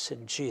Jesus,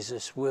 and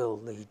Jesus will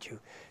lead you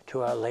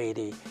to Our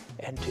Lady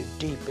and to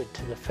deep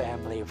into the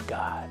family of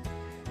God.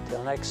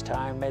 Till next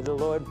time, may the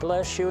Lord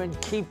bless you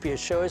and keep you,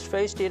 show his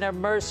face to you and have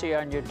mercy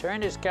on you,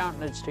 turn his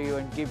countenance to you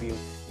and give you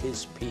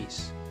his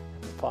peace.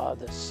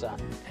 Father, Son,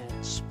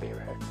 and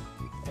Spirit.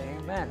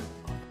 Amen.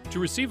 To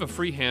receive a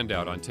free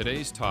handout on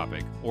today's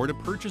topic or to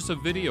purchase a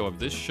video of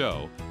this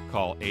show,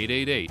 call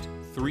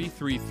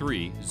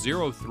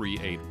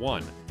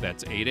 888-333-0381.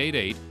 That's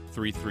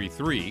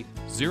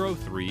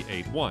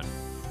 888-333-0381.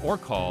 Or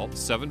call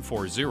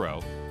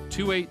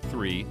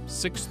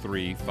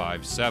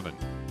 740-283-6357.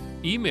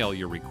 Email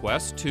your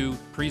request to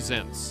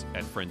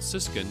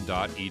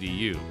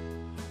presents@franciscan.edu.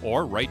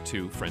 Or write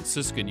to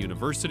Franciscan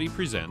University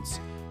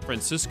Presents,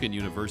 Franciscan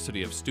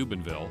University of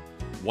Steubenville,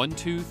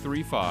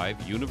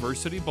 1235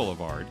 University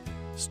Boulevard,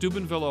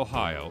 Steubenville,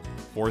 Ohio,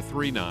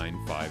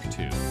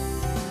 43952.